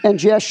 And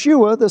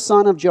Jeshua, the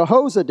son of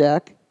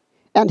Jehozadak,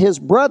 and his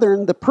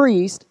brethren, the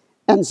priest,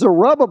 and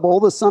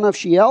Zerubabel, the son of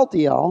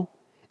Shealtiel,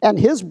 and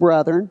his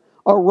brethren,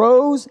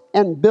 arose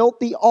and built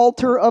the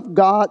altar of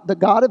God, the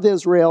God of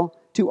Israel,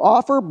 to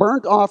offer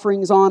burnt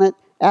offerings on it,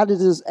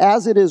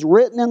 as it is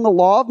written in the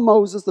law of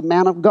Moses, the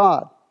man of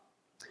God.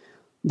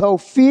 Though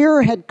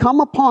fear had come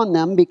upon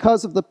them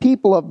because of the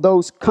people of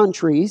those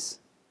countries,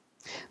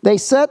 they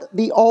set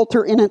the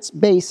altar in its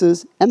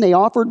bases, and they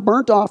offered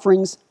burnt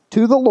offerings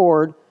to the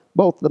Lord,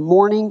 both the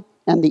morning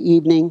and the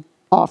evening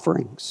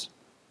offerings.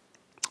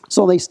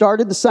 So they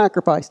started the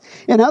sacrifice.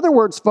 In other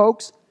words,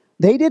 folks,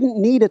 they didn't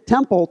need a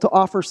temple to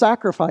offer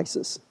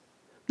sacrifices.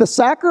 The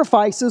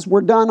sacrifices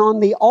were done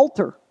on the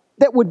altar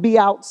that would be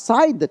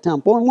outside the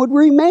temple and would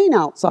remain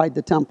outside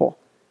the temple.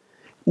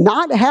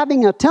 Not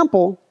having a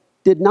temple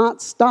did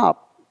not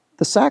stop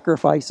the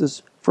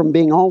sacrifices from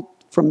being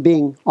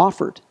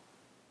offered.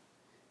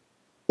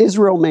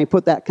 Israel may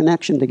put that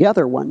connection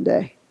together one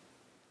day,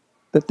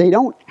 that they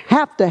don't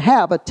have to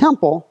have a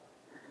temple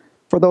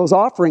for those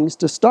offerings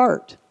to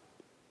start.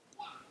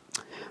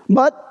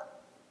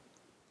 But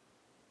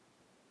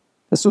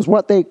this was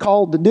what they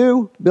called to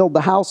do, build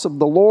the house of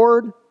the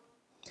Lord.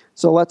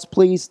 So let's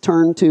please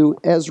turn to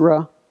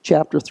Ezra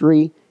chapter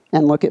 3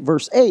 and look at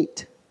verse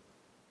 8.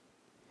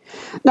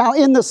 Now,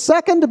 in the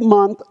 2nd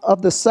month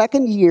of the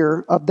 2nd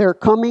year of their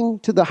coming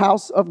to the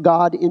house of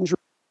God in Jerusalem,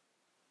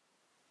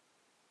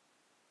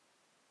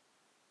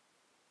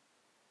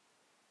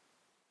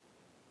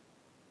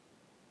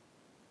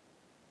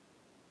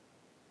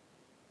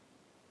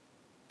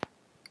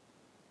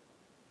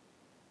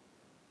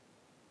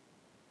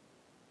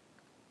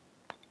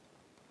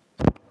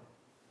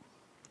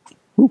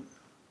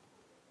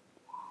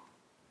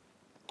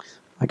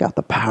 I got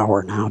the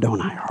power now,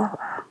 don't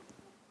I?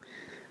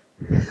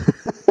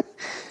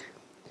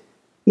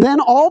 Then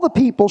all the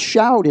people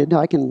shouted.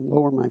 I can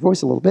lower my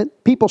voice a little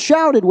bit. People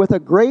shouted with a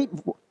great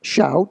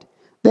shout.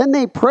 Then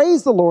they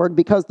praised the Lord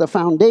because the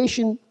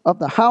foundation of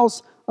the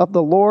house of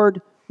the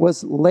Lord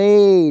was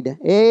laid.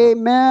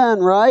 Amen,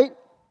 right?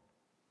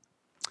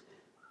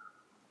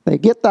 They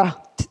get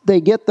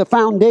the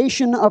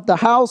foundation of the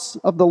house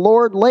of the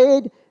Lord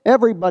laid.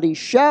 Everybody's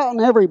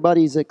shouting.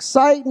 Everybody's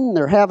exciting.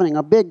 They're having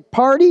a big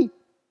party.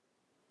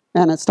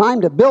 And it's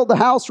time to build the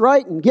house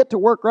right and get to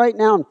work right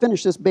now and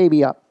finish this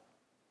baby up.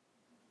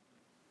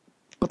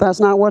 But that's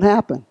not what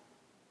happened.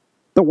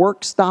 The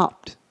work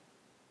stopped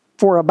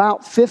for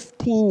about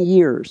 15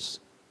 years.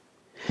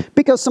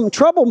 Because some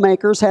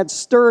troublemakers had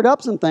stirred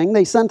up something.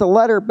 They sent a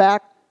letter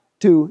back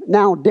to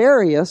now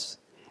Darius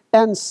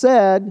and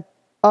said,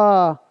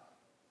 if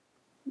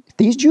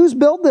these Jews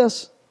build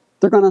this,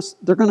 they're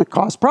gonna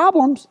cause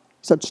problems.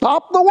 He said,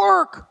 stop the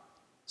work.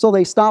 So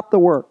they stopped the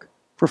work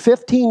for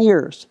 15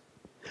 years.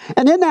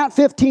 And in that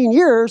 15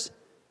 years,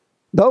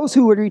 those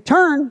who would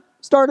return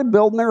started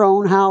building their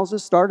own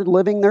houses, started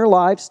living their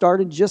lives,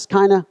 started just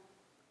kind of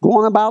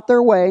going about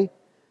their way.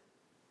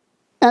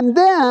 And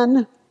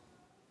then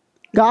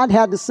God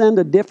had to send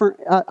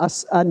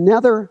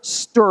another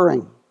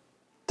stirring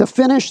to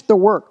finish the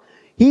work.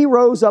 He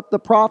rose up the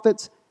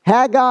prophets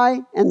Haggai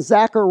and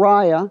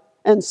Zechariah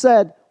and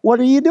said, what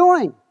are you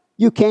doing?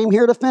 You came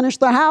here to finish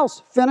the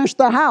house. Finish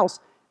the house.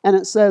 And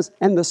it says,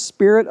 and the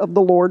Spirit of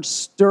the Lord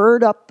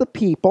stirred up the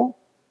people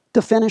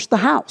to finish the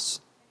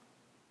house.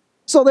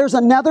 So there's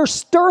another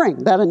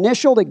stirring. That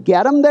initial to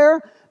get them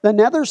there,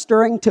 another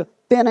stirring to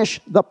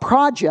finish the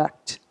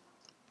project.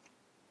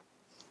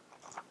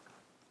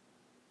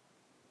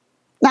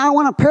 Now I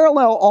want to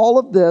parallel all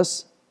of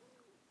this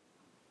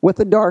with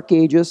the Dark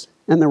Ages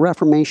and the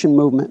Reformation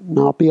movement. And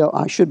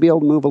I should be able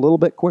to move a little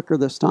bit quicker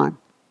this time.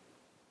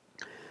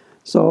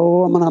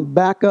 So I'm going to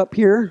back up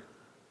here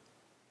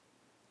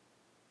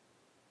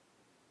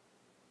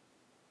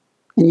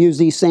and use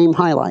these same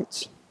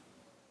highlights.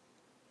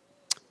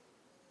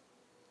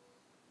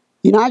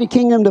 United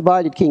Kingdom,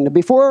 divided kingdom.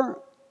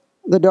 Before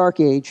the Dark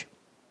Age,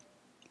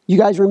 you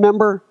guys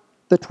remember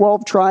the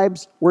 12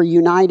 tribes were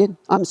united?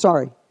 I'm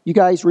sorry. You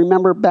guys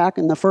remember back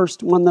in the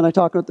first one that I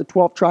talked about, the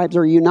 12 tribes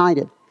are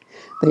united.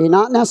 They're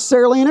not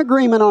necessarily in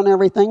agreement on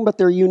everything, but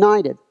they're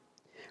united.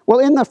 Well,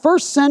 in the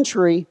first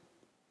century,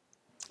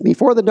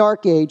 before the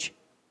Dark Age,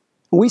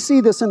 we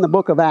see this in the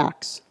book of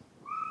Acts.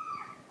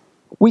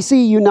 We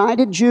see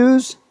united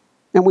Jews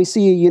and we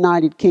see a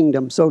united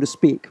kingdom, so to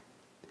speak.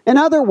 In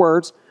other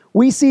words,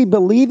 we see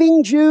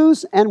believing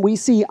Jews and we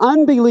see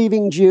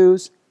unbelieving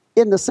Jews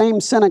in the same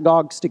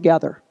synagogues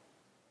together.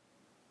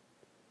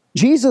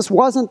 Jesus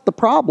wasn't the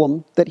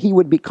problem that he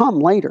would become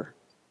later.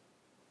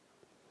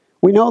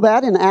 We know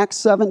that in Acts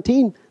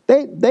 17.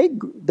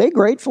 They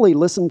gratefully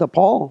listened to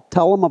Paul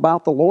tell them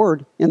about the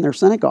Lord in their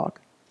synagogue.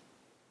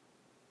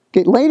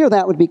 Okay, later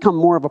that would become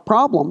more of a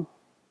problem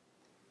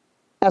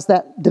as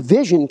that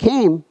division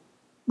came,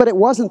 but it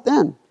wasn't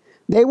then.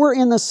 They were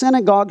in the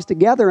synagogues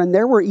together, and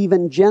there were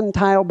even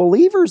Gentile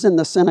believers in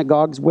the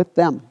synagogues with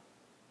them.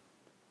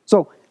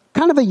 So,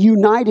 kind of a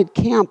united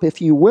camp,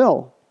 if you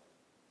will.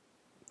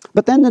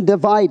 But then the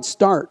divide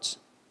starts.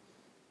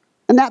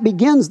 And that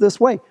begins this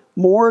way.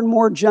 More and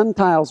more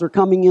Gentiles are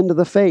coming into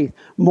the faith.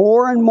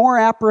 More and more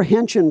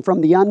apprehension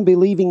from the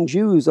unbelieving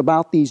Jews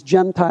about these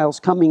Gentiles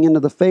coming into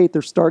the faith.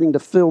 They're starting to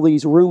fill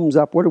these rooms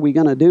up. What are we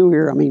going to do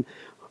here? I mean,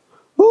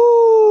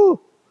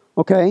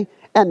 okay?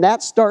 And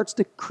that starts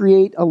to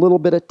create a little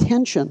bit of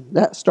tension.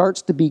 That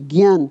starts to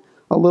begin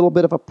a little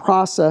bit of a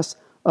process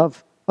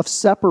of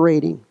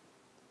separating.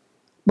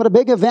 But a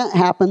big event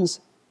happens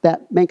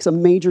that makes a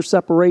major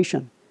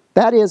separation.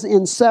 That is,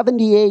 in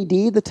 70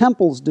 AD, the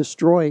temple's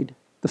destroyed.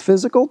 The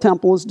physical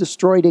temple is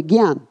destroyed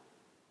again.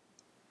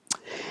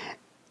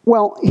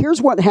 Well,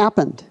 here's what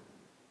happened.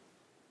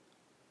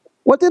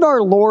 What did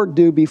our Lord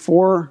do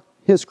before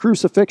his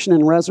crucifixion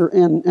and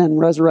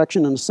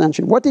resurrection and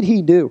ascension? What did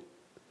he do?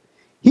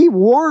 He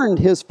warned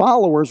his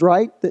followers,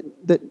 right,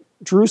 that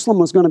Jerusalem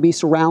was going to be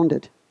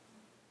surrounded.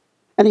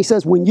 And he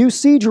says, when you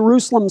see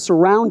Jerusalem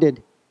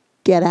surrounded,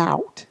 get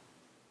out.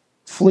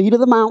 Flee to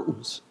the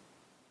mountains.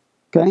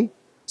 Okay?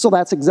 So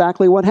that's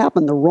exactly what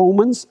happened. The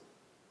Romans,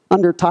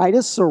 under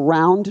Titus,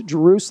 surround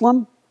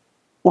Jerusalem.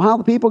 Well, how are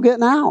the people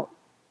getting out?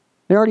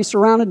 They already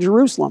surrounded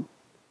Jerusalem.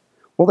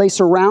 Well, they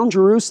surround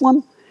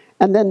Jerusalem,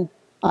 and then,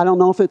 I don't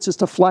know if it's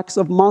just a flex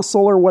of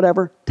muscle or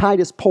whatever,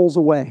 Titus pulls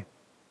away.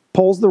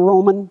 Pulls the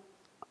Roman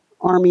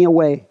army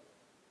away.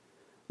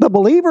 The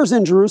believers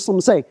in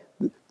Jerusalem say,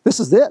 this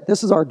is it.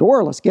 This is our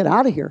door. Let's get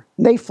out of here.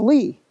 And they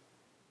flee.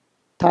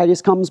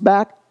 Titus comes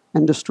back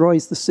and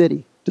destroys the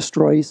city.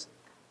 Destroys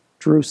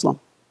Jerusalem.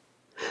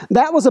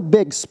 That was a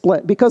big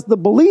split because the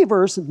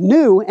believers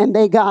knew and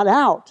they got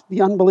out.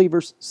 The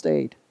unbelievers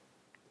stayed.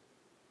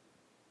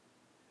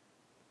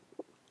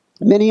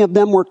 Many of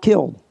them were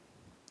killed.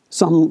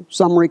 Some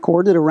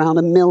recorded around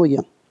 1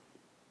 million.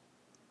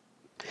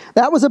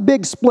 That was a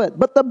big split.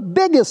 But the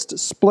biggest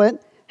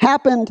split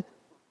happened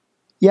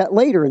yet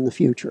later in the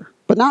future,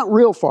 but not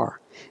real far.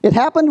 It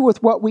happened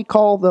with what we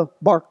call the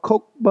Bar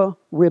Kokhba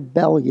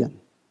Rebellion.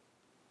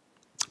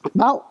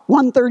 About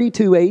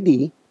 132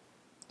 AD,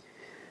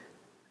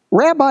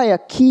 Rabbi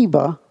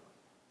Akiva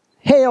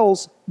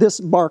hails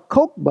this Bar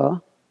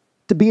Kokhba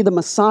to be the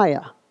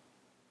Messiah.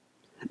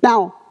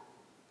 Now,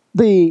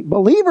 the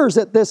believers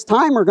at this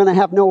time are going to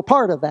have no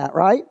part of that,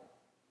 right?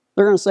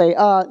 They're going to say,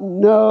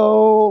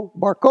 no,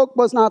 Bar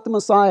Kokhba's not the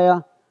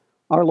Messiah.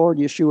 Our Lord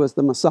Yeshua is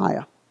the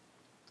Messiah.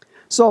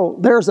 So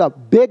there's a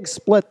big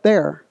split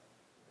there.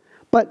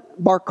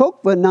 But Bar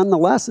Kokhba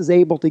nonetheless is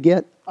able to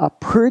get a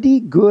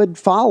pretty good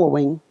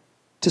following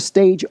to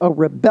stage a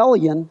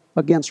rebellion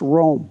against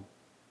Rome.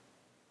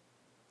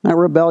 That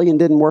rebellion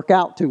didn't work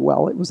out too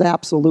well. It was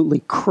absolutely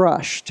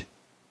crushed.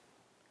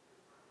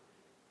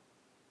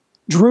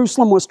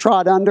 Jerusalem was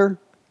trod under.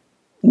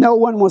 No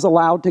one was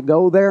allowed to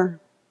go there.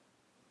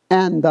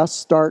 And thus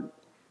start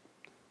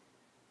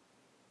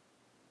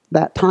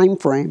that time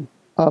frame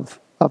of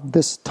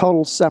this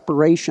total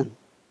separation.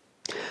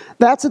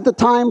 That's at the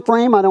time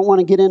frame, I don't want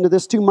to get into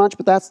this too much,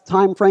 but that's the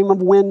time frame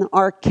of when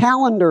our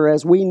calendar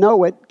as we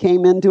know it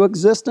came into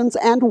existence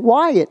and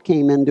why it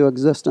came into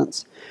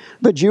existence.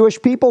 The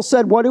Jewish people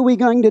said, what are we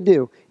going to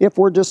do? If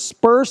we're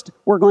dispersed,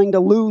 we're going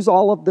to lose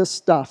all of this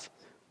stuff.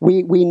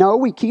 We know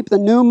we keep the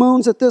new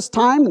moons at this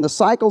time and the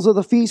cycles of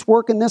the feast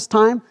work in this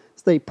time.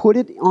 So they put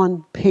it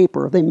on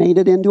paper. They made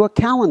it into a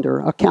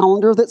calendar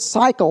that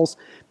cycles,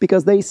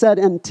 because they said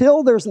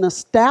until there's an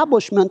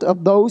establishment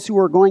of those who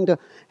are going to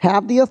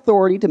have the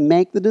authority to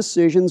make the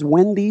decisions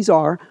when these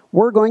are,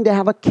 we're going to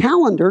have a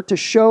calendar to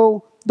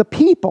show the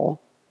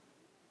people.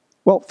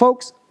 Well,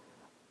 folks,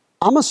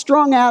 I'm a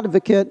strong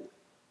advocate.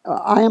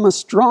 I am a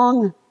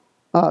strong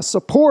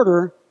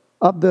supporter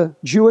of the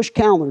Jewish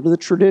calendar, the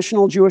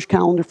traditional Jewish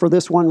calendar, for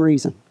this one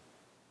reason.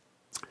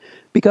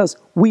 Because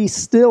we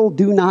still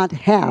do not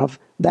have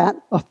that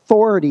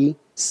authority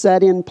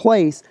set in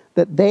place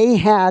that they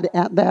had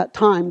at that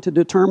time to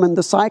determine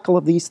the cycle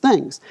of these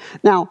things.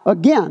 Now,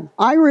 again,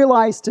 I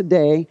realize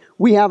today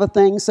we have a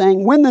thing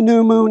saying when the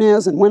new moon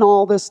is and when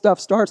all this stuff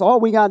starts, all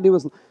we got to do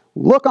is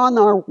look on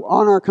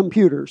our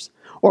computers.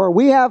 Or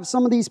we have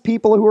some of these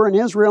people who are in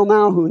Israel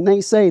now who they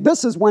say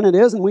this is when it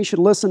is and we should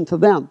listen to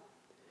them.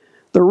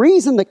 The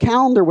reason the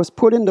calendar was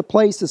put into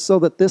place is so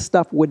that this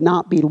stuff would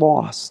not be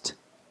lost.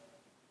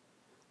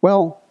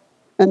 Well,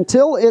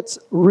 until it's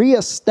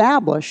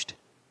reestablished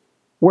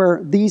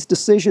where these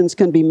decisions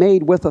can be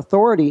made with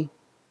authority,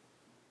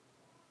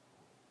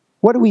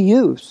 what do we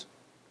use?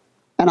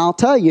 And I'll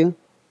tell you,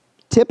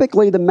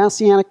 typically the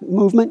Messianic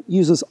movement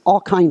uses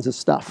all kinds of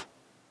stuff.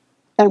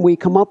 And we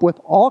come up with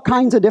all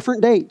kinds of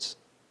different dates.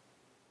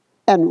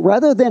 And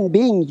rather than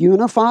being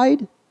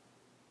unified,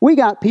 we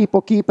got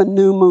people keeping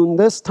new moon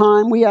this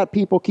time. We got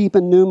people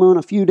keeping new moon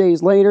a few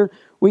days later.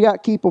 We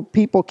got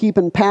people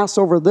keeping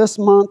Passover this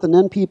month. And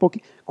then people,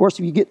 of course,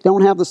 if you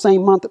don't have the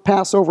same month at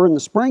Passover in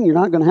the spring, you're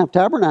not going to have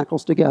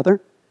tabernacles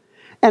together.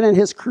 And it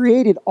has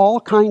created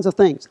all kinds of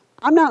things.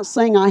 I'm not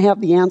saying I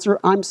have the answer.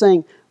 I'm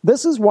saying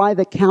this is why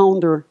the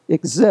calendar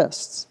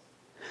exists,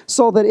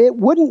 so that it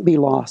wouldn't be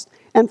lost.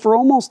 And for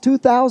almost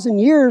 2,000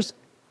 years,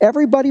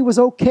 everybody was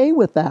okay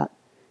with that.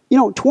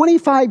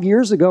 25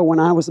 years ago when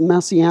I was a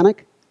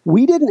Messianic,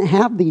 we didn't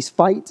have these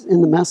fights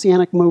in the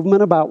Messianic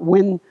movement about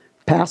when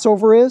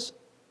Passover is,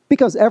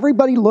 because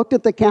everybody looked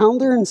at the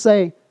calendar and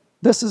say,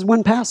 this is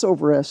when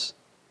Passover is.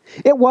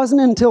 It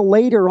wasn't until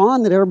later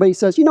on that everybody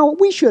says,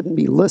 we shouldn't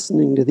be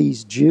listening to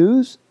these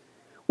Jews.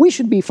 We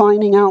should be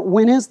finding out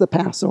when is the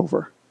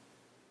Passover.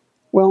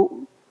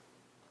 Well,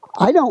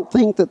 I don't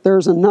think that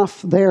there's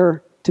enough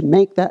there to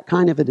make that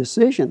kind of a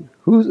decision.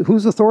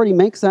 Whose authority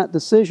makes that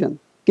decision?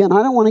 Again,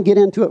 I don't want to get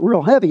into it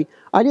real heavy.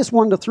 I just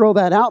wanted to throw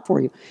that out for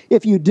you.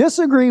 If you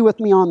disagree with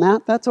me on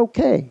that, that's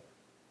okay.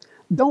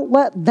 Don't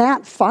let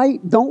that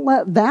fight, don't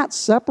let that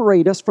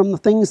separate us from the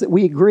things that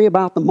we agree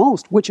about the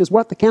most, which is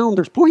what the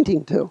calendar's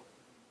pointing to.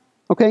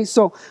 Okay,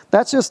 so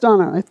that's just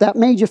if that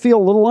made you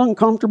feel a little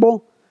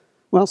uncomfortable,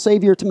 well,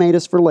 save your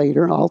tomatoes for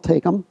later. I'll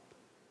take them.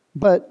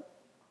 But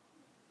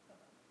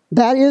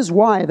that is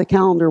why the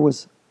calendar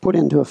was put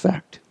into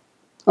effect.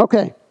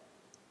 Okay.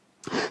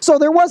 So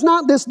there was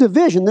not this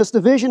division. This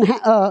division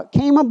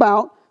came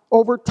about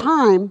over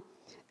time,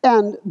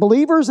 and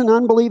believers and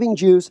unbelieving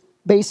Jews,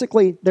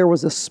 basically there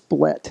was a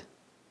split.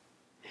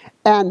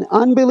 And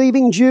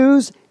unbelieving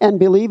Jews and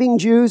believing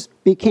Jews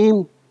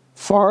became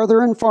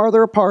farther and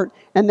farther apart.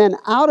 And then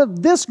out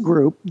of this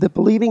group, the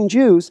believing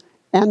Jews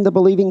and the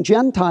believing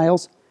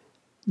Gentiles,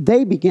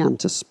 they began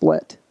to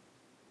split.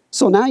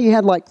 So now you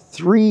had like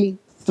three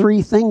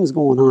things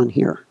going on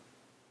here.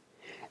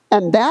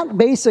 And that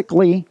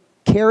basically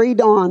carried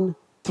on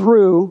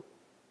through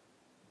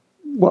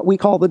what we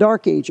call the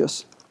Dark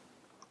Ages.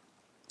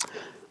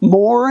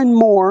 More and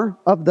more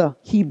of the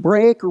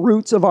Hebraic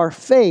roots of our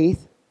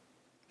faith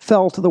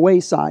fell to the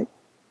wayside.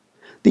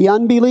 The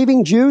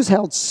unbelieving Jews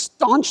held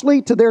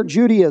staunchly to their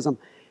Judaism.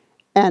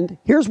 And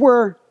here's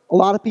where a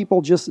lot of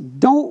people just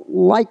don't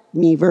like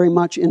me very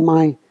much in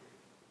my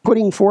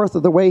putting forth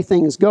of the way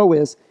things go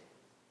is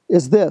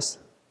this.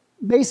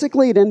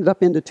 Basically, it ended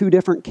up into two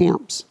different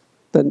camps.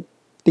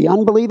 The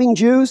unbelieving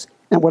Jews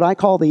and what I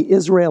call the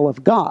Israel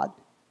of God,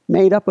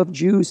 made up of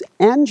Jews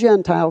and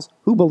Gentiles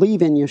who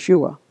believe in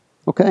Yeshua.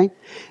 Okay?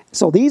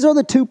 So these are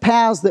the two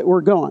paths that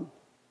we're going.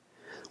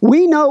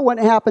 We know what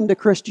happened to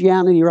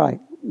Christianity, right?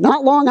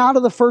 Not long out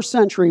of the first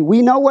century,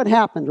 we know what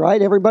happened,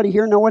 right? Everybody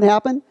here know what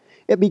happened?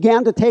 It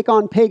began to take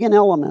on pagan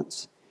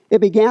elements. It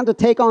began to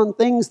take on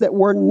things that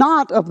were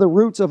not of the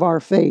roots of our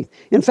faith.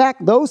 In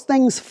fact, those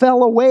things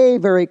fell away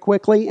very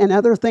quickly and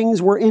other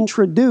things were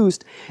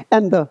introduced,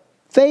 and the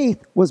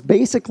faith was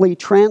basically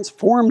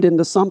transformed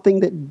into something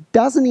that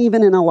doesn't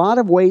even in a lot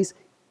of ways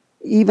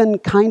even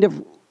kind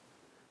of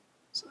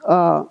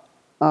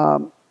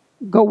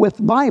go with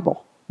the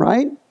Bible,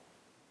 right?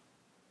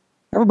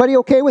 Everybody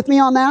okay with me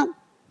on that?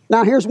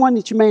 Now here's one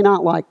that you may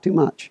not like too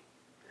much.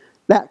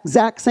 That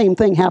exact same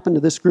thing happened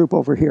to this group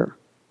over here.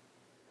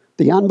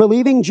 The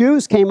unbelieving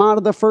Jews came out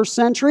of the first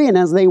century, and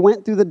as they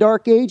went through the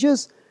Dark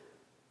Ages,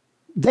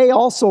 they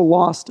also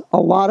lost a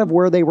lot of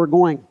where they were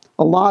going.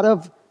 A lot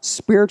of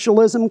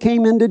spiritualism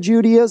came into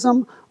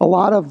Judaism. A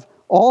lot of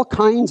all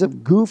kinds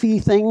of goofy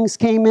things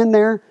came in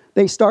there.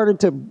 They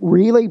started to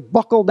really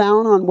buckle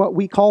down on what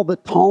we call the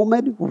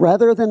Talmud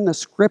rather than the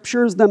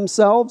scriptures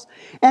themselves.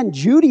 And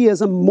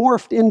Judaism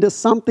morphed into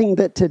something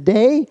that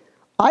today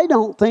I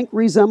don't think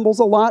resembles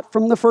a lot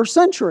from the first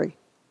century.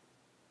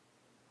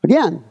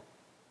 Again,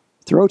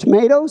 throw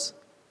tomatoes,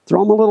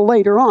 throw them a little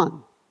later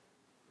on.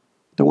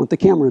 Don't want the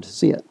camera to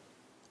see it.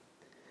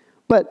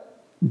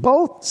 But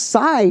both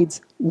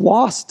sides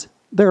lost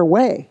their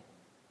way.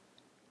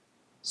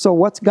 So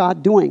what's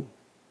God doing?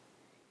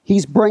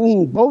 He's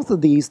bringing both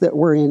of these that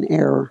were in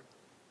error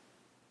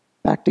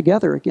back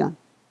together again.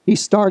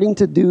 He's starting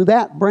to do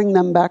that, bring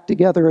them back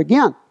together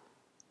again.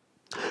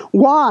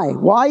 Why?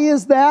 Why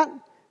is that?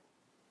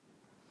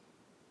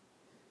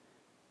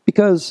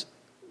 Because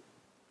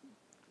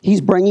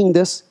he's bringing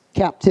this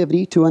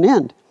captivity to an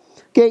end.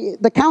 Okay,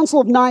 the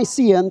Council of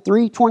Nicaea in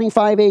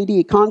 325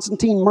 AD,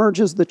 Constantine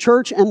merges the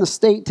church and the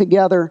state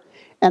together.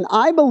 And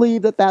I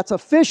believe that that's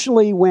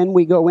officially when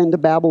we go into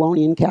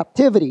Babylonian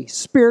captivity,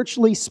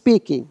 spiritually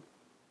speaking.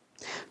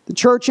 The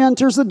church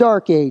enters the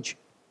Dark Age.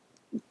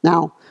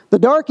 Now, the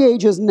Dark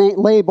Age is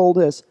labeled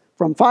as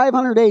from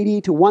 500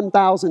 AD to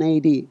 1000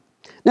 AD.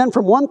 Then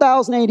from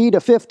 1000 AD to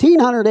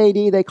 1500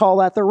 AD, they call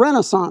that the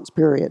Renaissance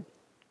period,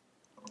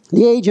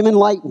 the Age of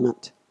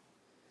Enlightenment.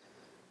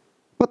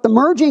 But the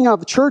merging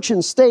of church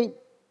and state,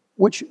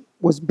 which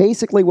was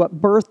basically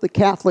what birthed the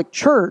Catholic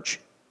Church,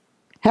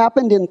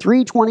 happened in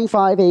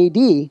 325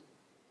 AD.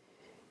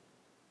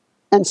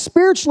 And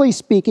spiritually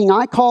speaking,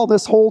 I call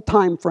this whole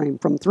time frame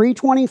from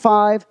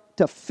 325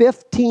 to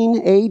 15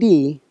 AD,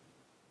 a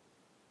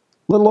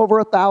little over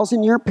a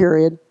 1,000-year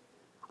period,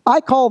 I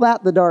call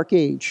that the Dark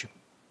Age.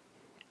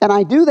 And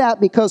I do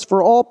that because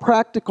for all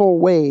practical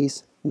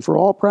ways and for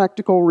all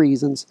practical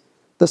reasons,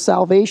 the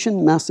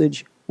salvation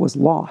message was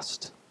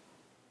lost.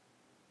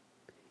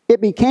 It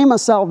became a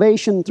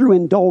salvation through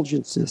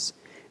indulgences.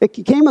 It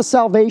became a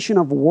salvation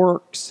of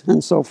works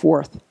and so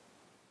forth.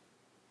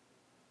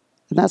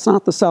 And that's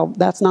not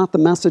the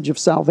message of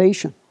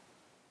salvation.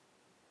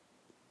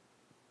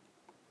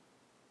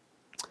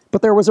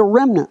 But there was a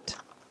remnant.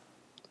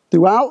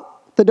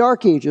 Throughout the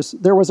Dark Ages,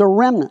 there was a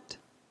remnant.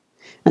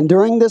 And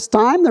during this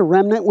time, the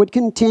remnant would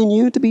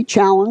continue to be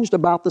challenged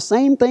about the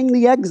same thing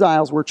the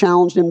exiles were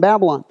challenged in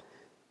Babylon.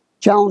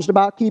 Challenged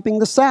about keeping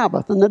the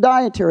Sabbath and the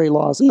dietary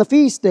laws and the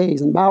feast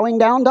days and bowing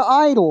down to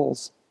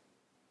idols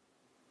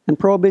and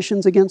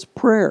prohibitions against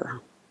prayer.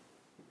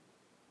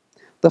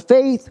 The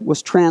faith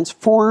was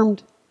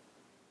transformed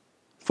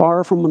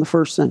far from the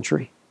first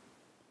century.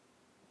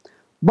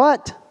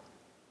 But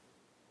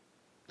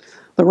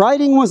the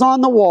writing was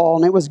on the wall,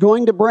 and it was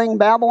going to bring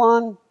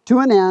Babylon to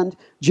an end,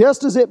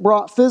 just as it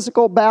brought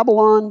physical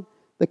Babylon,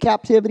 the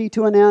captivity,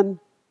 to an end.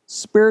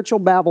 Spiritual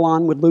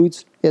Babylon would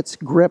lose its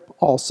grip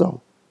also.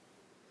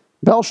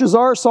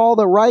 Belshazzar saw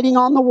the writing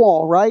on the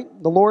wall, right?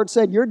 The Lord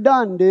said, "You're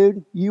done,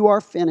 dude. You are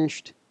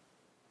finished."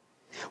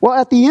 Well,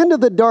 at the end of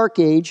the Dark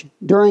Age,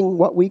 during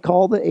what we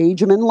call the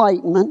Age of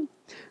Enlightenment,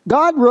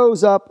 God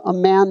rose up a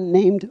man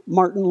named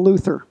Martin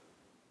Luther.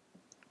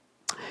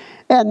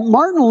 And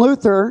Martin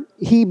Luther,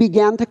 he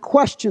began to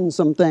question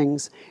some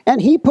things.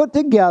 And he put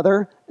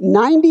together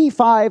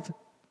 95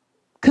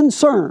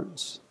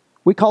 concerns.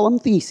 We call them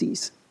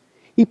theses.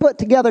 He put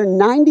together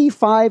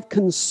 95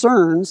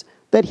 concerns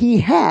that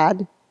he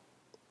had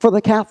for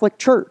the Catholic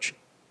Church.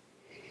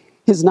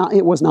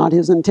 It was not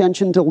his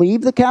intention to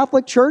leave the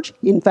Catholic Church.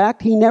 In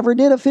fact, he never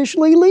did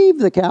officially leave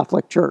the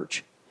Catholic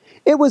Church.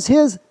 It was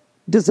his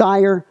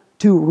desire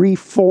to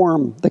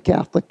reform the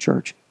Catholic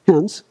Church.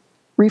 Hence,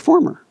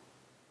 reformer.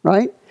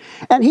 Right?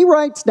 And he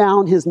writes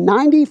down his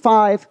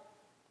 95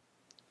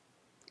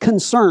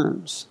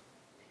 concerns.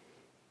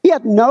 He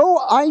had no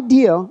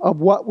idea of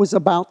what was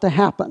about to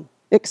happen,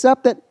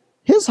 except that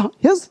his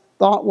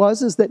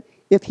thought is that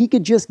if he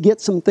could just get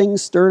some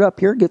things stirred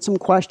up here, get some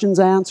questions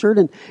answered,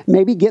 and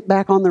maybe get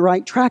back on the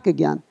right track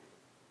again.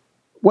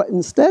 What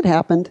instead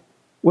happened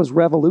was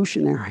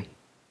revolutionary.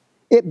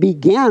 It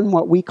began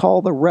what we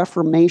call the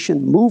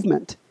Reformation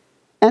movement,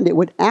 and it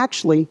would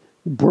actually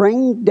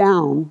bring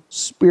down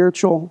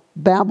spiritual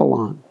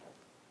Babylon.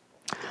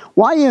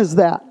 Why is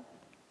that?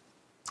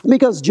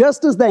 Because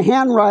just as the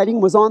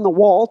handwriting was on the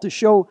wall to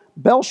show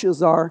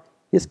Belshazzar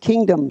his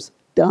kingdom's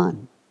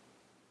done,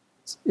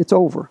 it's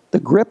over. The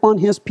grip on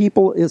his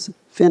people is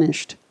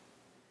finished.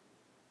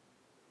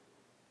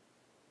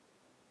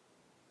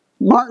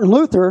 Martin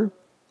Luther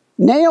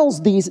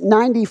nails these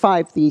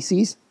 95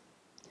 theses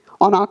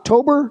on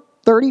October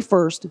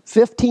 31st,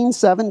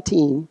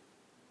 1517,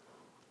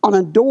 on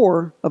a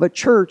door of a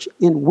church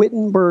in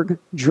Wittenberg,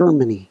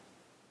 Germany.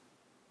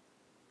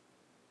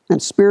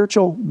 And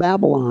spiritual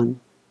Babylon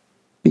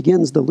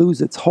begins to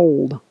lose its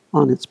hold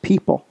on its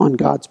people, on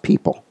God's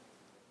people.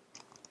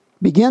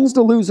 Begins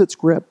to lose its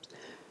grip.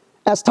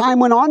 As time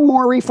went on,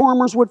 more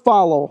reformers would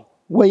follow.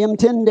 William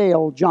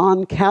Tyndale,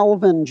 John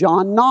Calvin,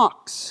 John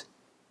Knox.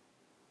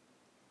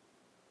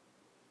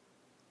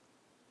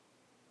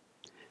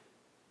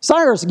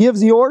 Cyrus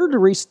gives the order to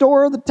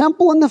restore the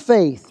temple and the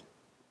faith.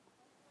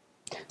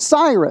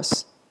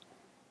 Cyrus,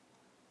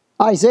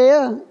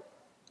 Isaiah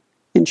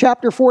in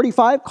chapter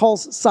 45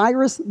 calls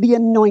Cyrus the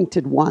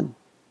anointed one,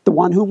 the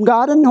one whom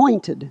God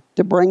anointed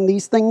to bring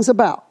these things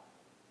about.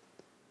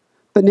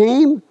 The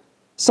name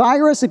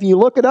Cyrus, if you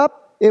look it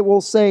up, it will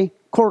say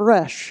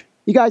Koresh.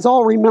 You guys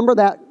all remember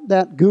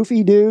that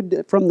goofy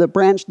dude from the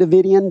Branch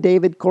Davidian,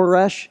 David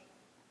Koresh?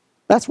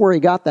 That's where he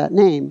got that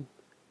name,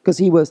 because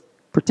he was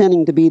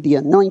pretending to be the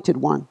anointed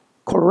one,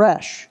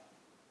 Koresh.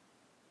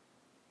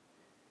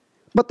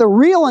 But the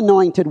real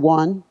anointed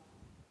one,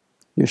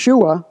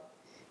 Yeshua,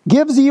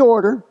 gives the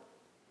order,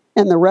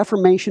 and the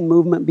Reformation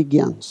movement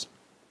begins.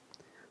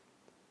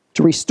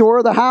 To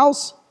restore the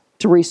house,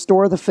 to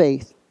restore the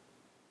faith.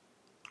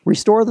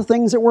 Restore the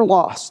things that were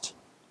lost.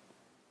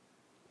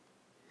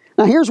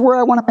 Now here's where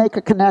I want to make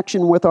a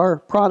connection with our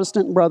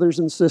Protestant brothers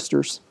and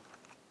sisters.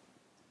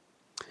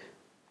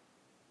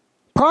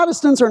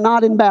 Protestants are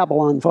not in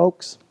Babylon,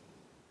 folks.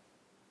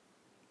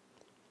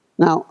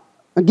 Now,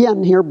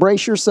 again, here,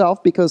 brace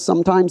yourself, because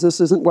sometimes this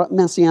isn't what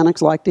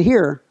Messianics like to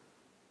hear.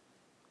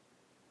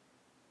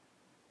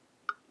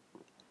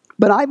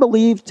 But I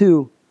believe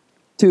to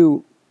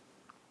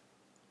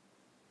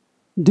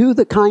do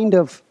the kind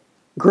of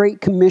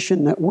Great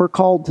Commission that we're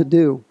called to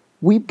do.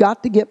 We've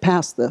got to get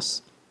past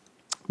this.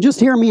 Just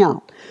hear me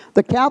out.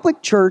 The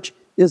Catholic Church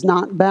is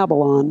not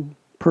Babylon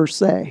per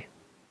se.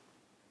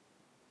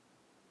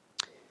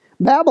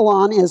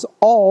 Babylon is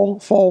all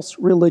false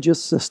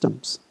religious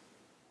systems.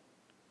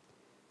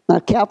 The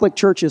Catholic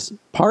Church is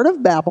part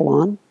of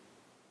Babylon.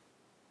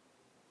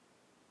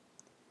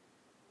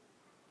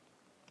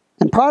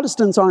 And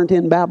Protestants aren't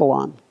in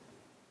Babylon.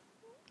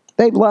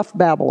 They've left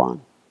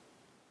Babylon.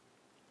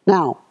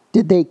 Now,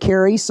 did they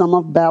carry some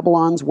of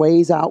Babylon's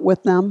ways out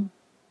with them?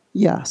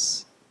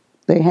 Yes,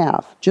 they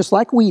have, just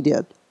like we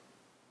did.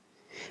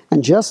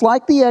 And just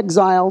like the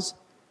exiles,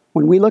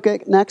 when we look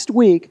at next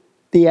week,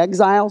 the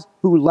exiles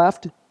who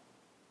left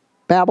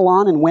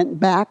Babylon and went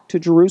back to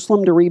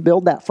Jerusalem to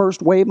rebuild that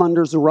first wave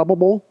under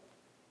Zerubabel,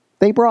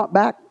 they brought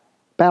back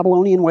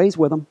Babylonian ways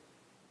with them.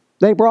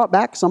 They brought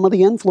back some of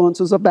the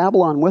influences of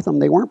Babylon with them.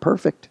 They weren't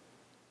perfect.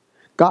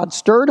 God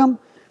stirred them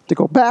to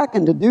go back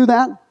and to do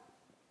that,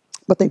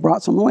 but they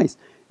brought some ways.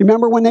 You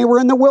remember when they were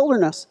in the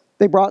wilderness,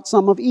 they brought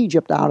some of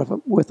Egypt out of it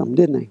with them,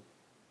 didn't they?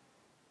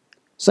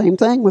 Same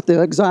thing with the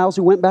exiles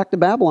who went back to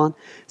Babylon.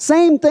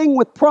 Same thing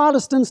with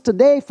Protestants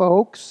today,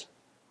 folks.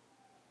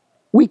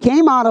 We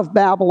came out of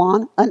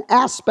Babylon, an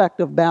aspect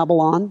of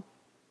Babylon,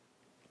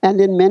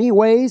 and in many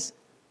ways,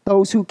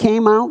 those who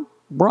came out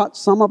brought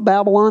some of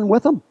Babylon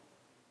with them.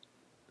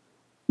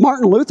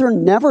 Martin Luther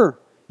never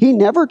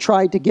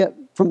tried to get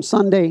from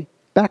Sunday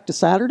back to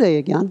Saturday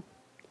again.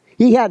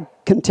 He had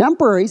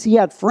contemporaries, he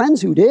had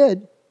friends who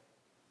did,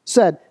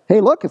 said,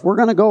 hey, look, if we're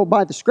going to go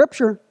by the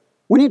Scripture,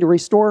 we need to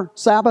restore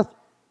Sabbath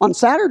on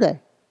Saturday.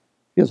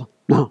 He goes,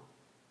 no.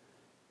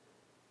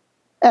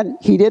 And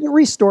he didn't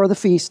restore the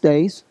feast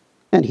days,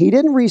 and he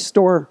didn't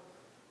restore,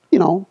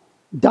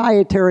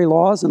 dietary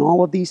laws and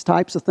all of these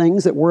types of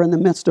things that we're in the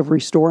midst of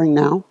restoring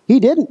now. He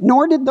didn't,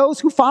 nor did those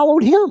who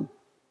followed him.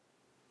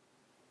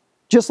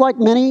 Just like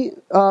many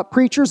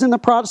preachers in the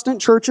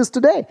Protestant churches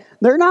today.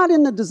 They're not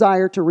in the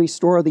desire to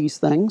restore these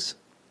things.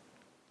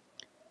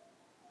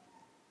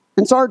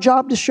 And it's our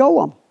job to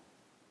show them.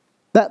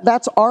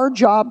 That's our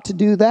job to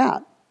do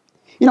that.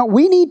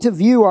 We need to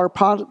view our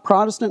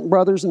Protestant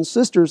brothers and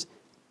sisters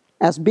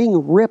as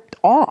being ripped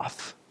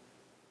off.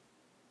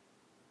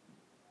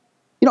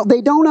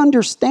 They don't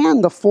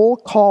understand the full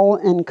call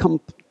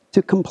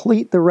to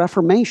complete the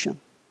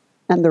Reformation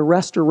and the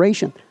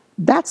restoration.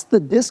 That's the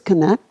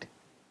disconnect.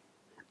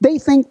 They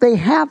think they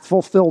have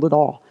fulfilled it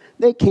all.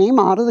 They came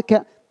out of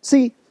the...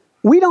 See,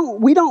 we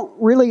don't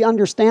really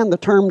understand the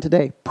term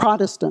today,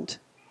 Protestant.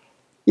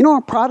 You know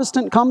where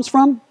Protestant comes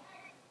from?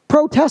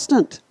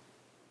 Protestant.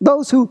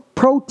 Those who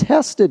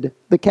protested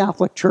the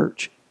Catholic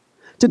Church.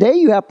 Today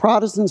you have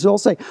Protestants who'll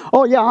say,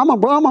 oh yeah, I'm a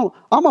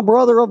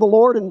brother of the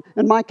Lord, and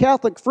my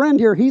Catholic friend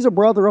here, he's a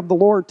brother of the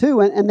Lord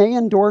too, and they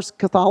endorse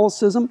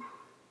Catholicism.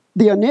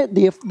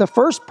 The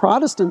first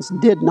Protestants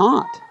did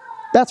not.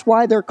 That's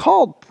why they're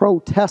called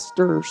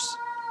Protestants.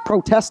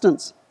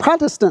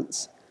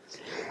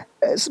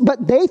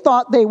 But they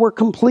thought they were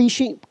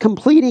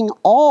completing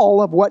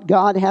all of what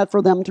God had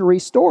for them to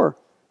restore.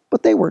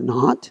 But they were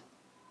not.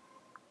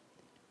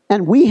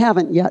 And we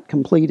haven't yet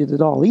completed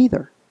it all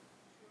either.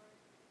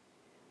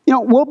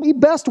 We'll be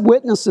best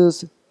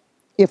witnesses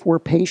if we're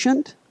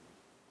patient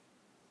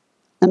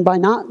and by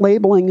not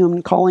labeling them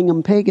and calling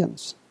them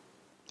pagans.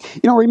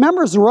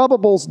 Remember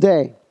Zerubbabel's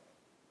day.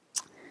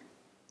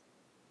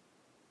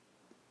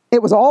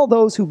 It was all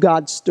those who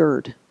God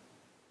stirred.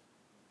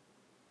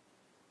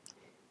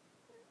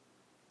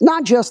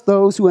 Not just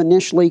those who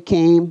initially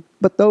came,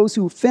 but those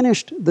who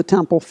finished the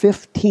temple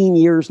 15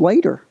 years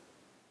later.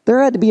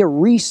 There had to be a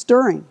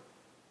restirring.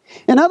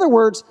 In other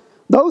words,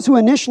 those who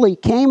initially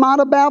came out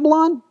of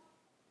Babylon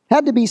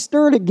had to be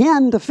stirred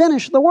again to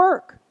finish the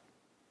work.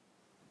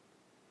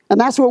 And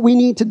that's what we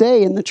need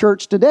today in the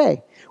church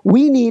today.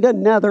 We need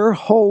another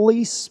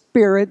Holy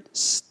Spirit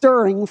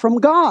stirring from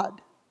God.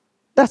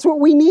 That's what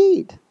we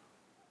need.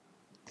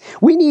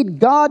 We need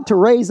God to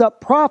raise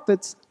up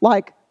prophets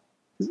like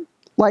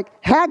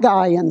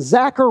Haggai and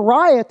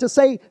Zechariah to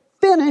say,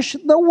 finish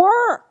the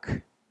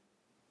work.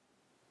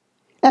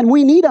 And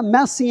we need a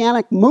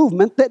Messianic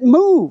movement that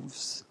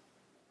moves.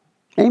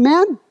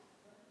 Amen?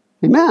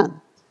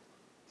 Amen.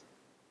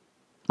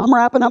 I'm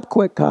wrapping up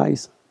quick,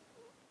 guys.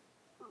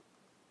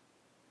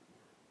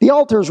 The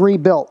altar's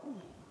rebuilt.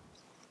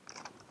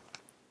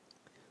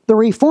 The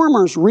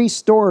Reformers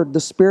restored the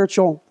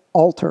spiritual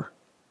altar.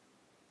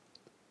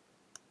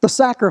 The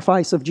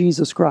sacrifice of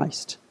Jesus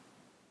Christ.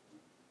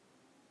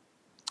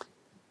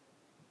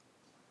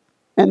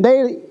 And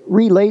they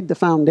relaid the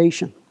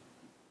foundation.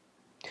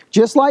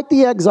 Just like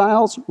the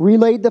exiles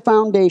relaid the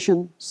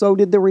foundation, so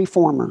did the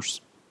Reformers.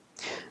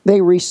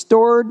 They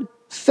restored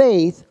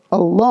faith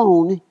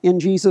alone in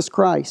Jesus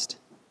Christ,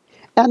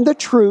 and the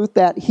truth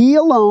that He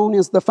alone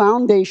is the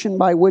foundation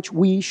by which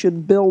we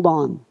should build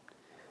on.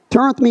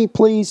 Turn with me,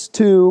 please,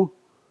 to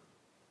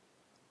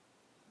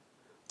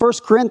 1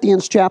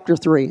 Corinthians chapter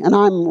 3. And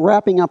I'm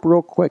wrapping up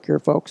real quick here,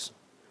 folks.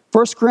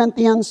 1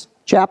 Corinthians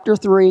chapter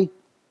 3.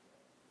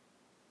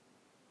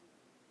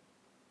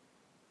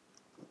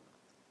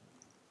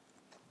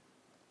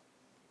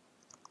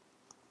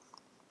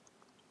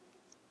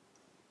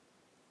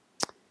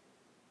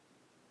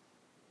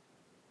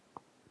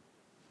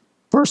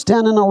 Verse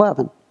 10 and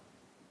 11.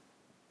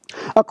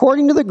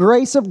 According to the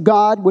grace of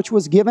God which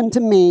was given to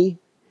me,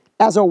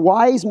 as a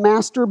wise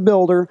master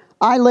builder,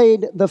 I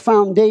laid the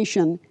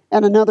foundation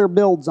and another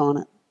builds on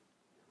it.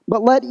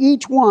 But let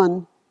each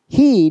one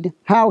heed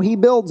how he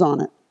builds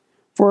on it.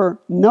 For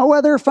no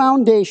other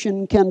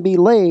foundation can be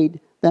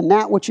laid than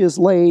that which is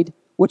laid,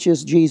 which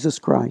is Jesus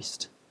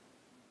Christ.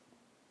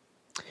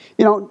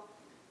 You know,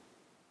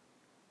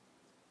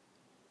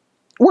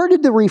 where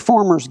did the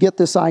Reformers get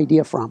this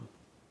idea from?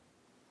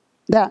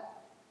 That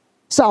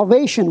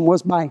salvation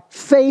was by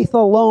faith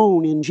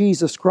alone in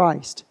Jesus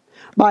Christ.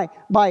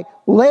 By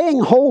laying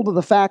hold of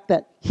the fact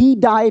that He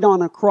died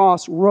on a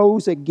cross,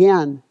 rose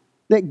again,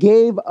 that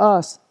gave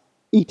us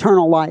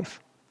eternal life.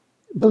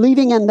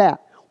 Believing in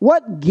that.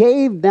 What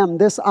gave them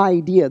this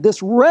idea,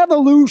 this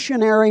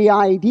revolutionary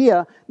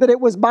idea that it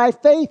was by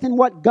faith in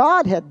what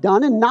God had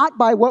done and not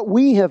by what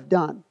we have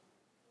done?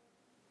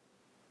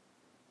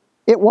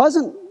 It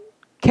wasn't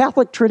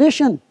Catholic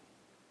tradition.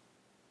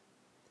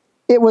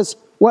 It was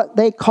what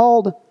they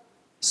called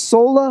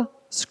sola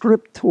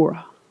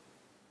scriptura.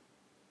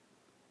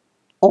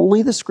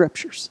 Only the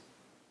Scriptures.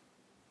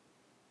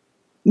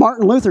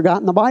 Martin Luther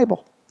got in the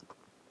Bible.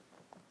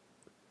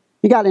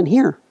 He got in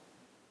here.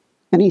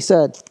 And he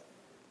said,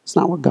 it's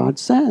not what God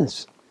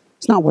says.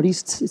 It's not what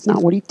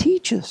he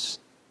teaches.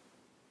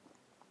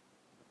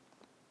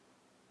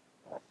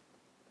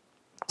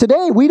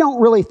 Today, we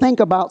don't really think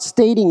about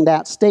stating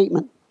that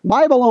statement.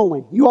 Bible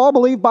only. You all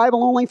believe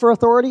Bible only for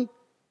authority?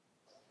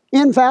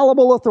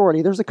 Infallible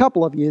authority. There's a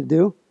couple of you that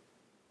do,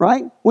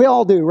 right? We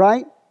all do,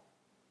 right?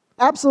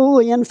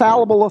 Absolutely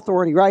infallible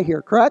authority right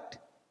here, correct?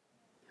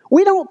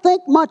 We don't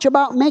think much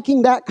about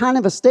making that kind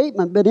of a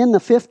statement, but in the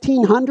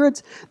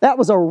 1500s, that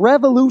was a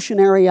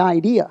revolutionary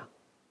idea.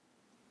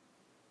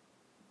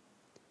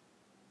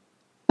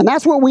 And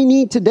that's what we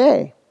need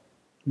today.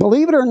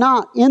 Believe it or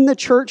not, in the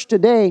church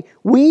today,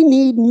 we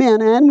need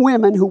men and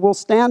women who will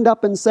stand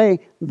up and say,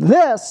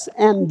 this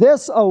and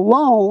this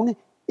alone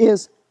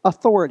is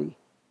authority.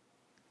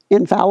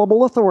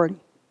 Infallible authority.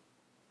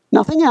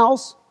 Nothing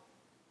else.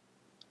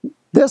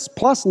 This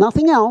plus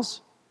nothing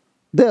else.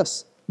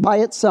 This by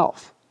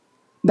itself.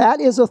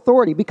 That is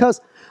authority.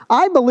 Because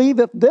I believe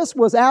if this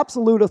was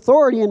absolute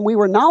authority and we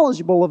were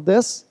knowledgeable of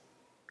this,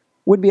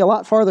 we'd be a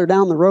lot farther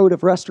down the road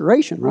of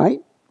restoration,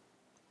 right?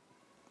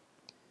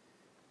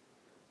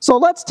 So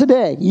let's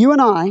today, you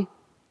and I,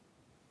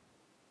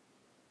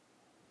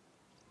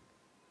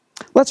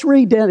 let's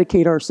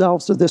rededicate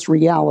ourselves to this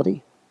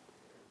reality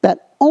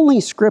that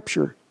only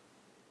Scripture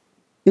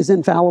is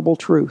infallible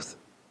truth.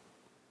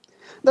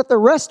 That the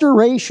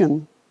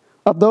restoration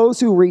of those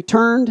who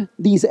returned,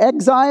 these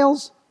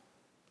exiles,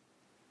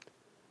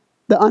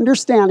 the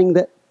understanding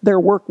that their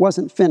work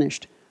wasn't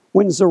finished.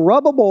 When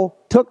Zerubabel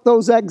took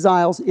those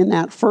exiles in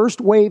that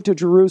first wave to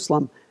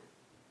Jerusalem,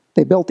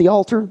 they built the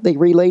altar, they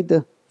relaid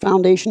the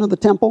foundation of the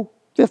temple.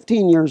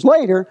 15 years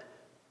later,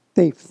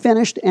 they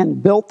finished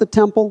and built the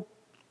temple,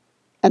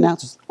 and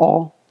that's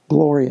all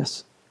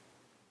glorious.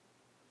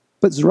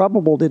 But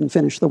Zerubbabel didn't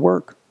finish the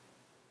work.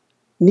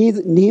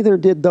 Neither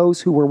did those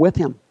who were with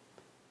him.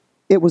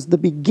 It was the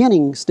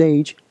beginning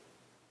stage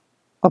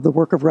of the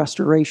work of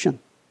restoration.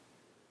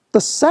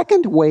 The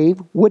second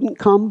wave wouldn't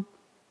come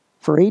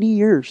for 80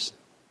 years.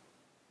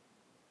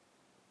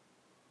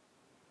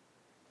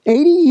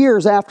 80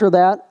 years after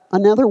that,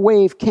 another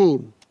wave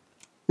came.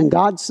 And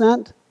God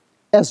sent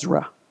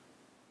Ezra.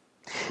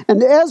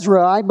 And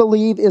Ezra, I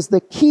believe, is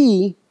the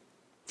key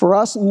for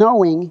us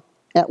knowing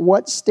at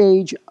what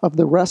stage of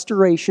the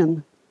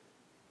restoration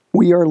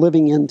we are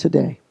living in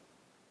today.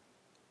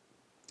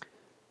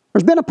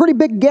 There's been a pretty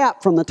big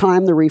gap from the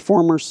time the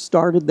Reformers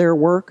started their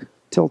work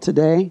till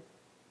today.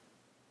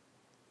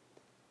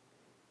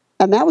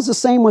 And that was the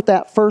same with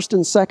that first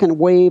and second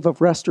wave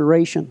of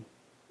restoration.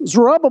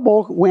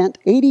 Zerubbabel went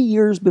 80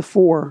 years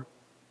before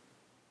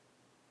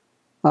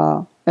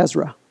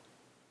Ezra.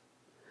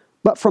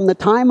 But from the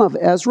time of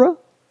Ezra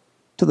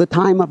to the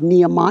time of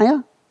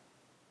Nehemiah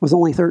was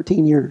only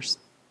 13 years.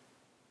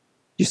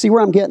 You see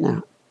where I'm getting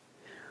at?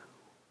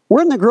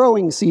 We're in the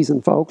growing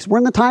season, folks. We're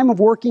in the time of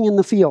working in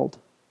the field.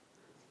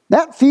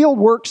 That field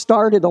work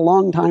started a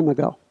long time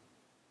ago.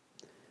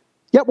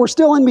 Yet we're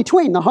still in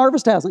between. The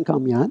harvest hasn't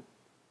come yet.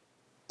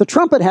 The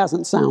trumpet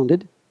hasn't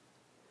sounded.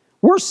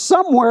 We're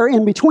somewhere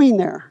in between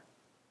there.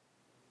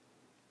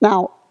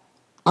 Now,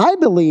 I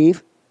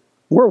believe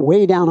we're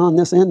way down on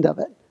this end of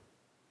it.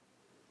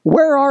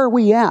 Where are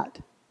we at?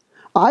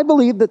 I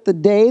believe that the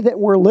day that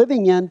we're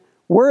living in,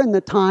 we're in the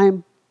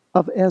time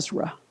of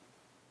Ezra.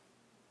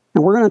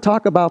 And we're going to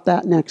talk about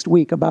that next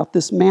week, about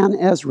this man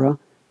Ezra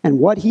and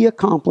what he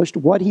accomplished,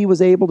 what he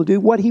was able to do,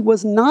 what he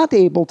was not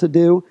able to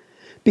do,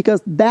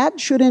 because that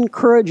should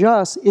encourage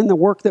us in the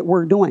work that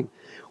we're doing.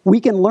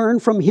 We can learn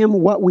from him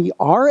what we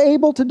are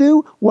able to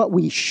do, what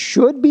we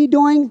should be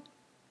doing,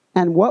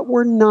 and what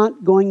we're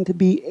not going to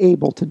be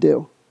able to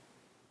do.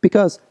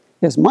 Because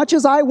as much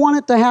as I want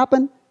it to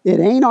happen, it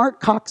ain't Art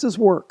Cox's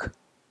work.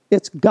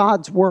 It's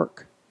God's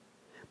work.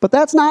 But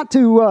that's not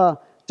to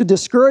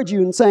discourage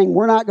you in saying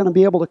we're not going to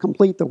be able to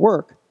complete the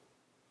work.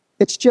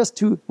 It's just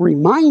to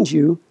remind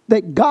you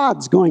that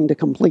God's going to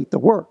complete the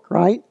work,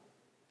 right?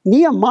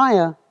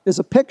 Nehemiah is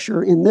a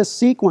picture in this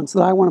sequence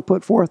that I want to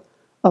put forth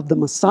of the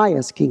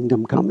Messiah's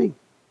kingdom coming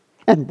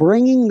and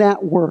bringing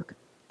that work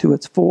to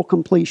its full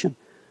completion.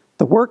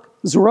 The work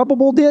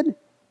Zerubbabel did,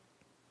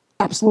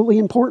 absolutely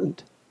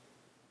important.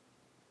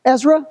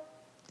 Ezra,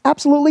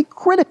 absolutely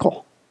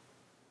critical.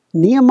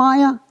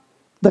 Nehemiah,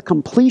 the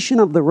completion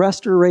of the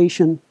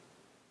restoration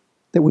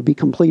that would be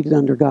completed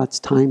under God's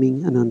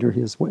timing and under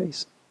His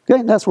ways.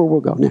 Okay, that's where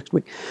we'll go next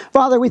week.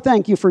 Father, we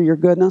thank you for your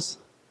goodness.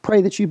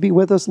 Pray that you be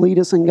with us, lead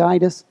us, and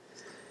guide us.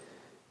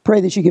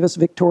 Pray that you give us a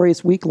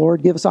victorious week,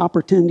 Lord. Give us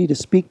opportunity to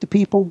speak to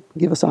people.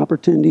 Give us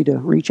opportunity to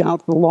reach out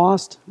to the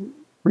lost.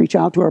 Reach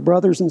out to our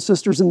brothers and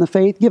sisters in the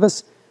faith. Give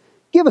us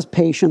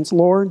patience,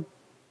 Lord.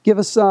 Give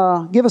us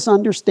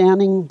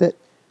understanding that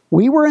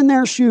we were in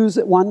their shoes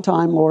at one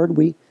time, Lord.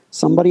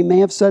 Somebody may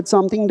have said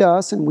something to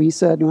us, and we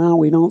said, well,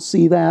 we don't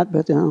see that,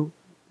 but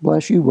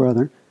bless you,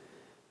 brother.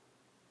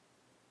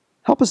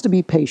 Help us to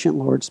be patient,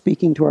 Lord,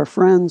 speaking to our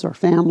friends, our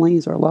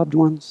families, our loved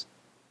ones,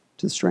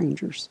 to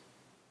strangers.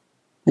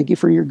 Thank you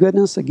for your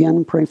goodness.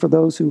 Again, pray for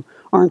those who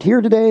aren't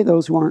here today,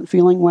 those who aren't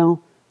feeling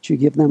well, that you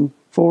give them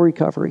full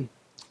recovery.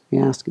 We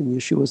ask in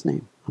Yeshua's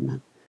name. Amen.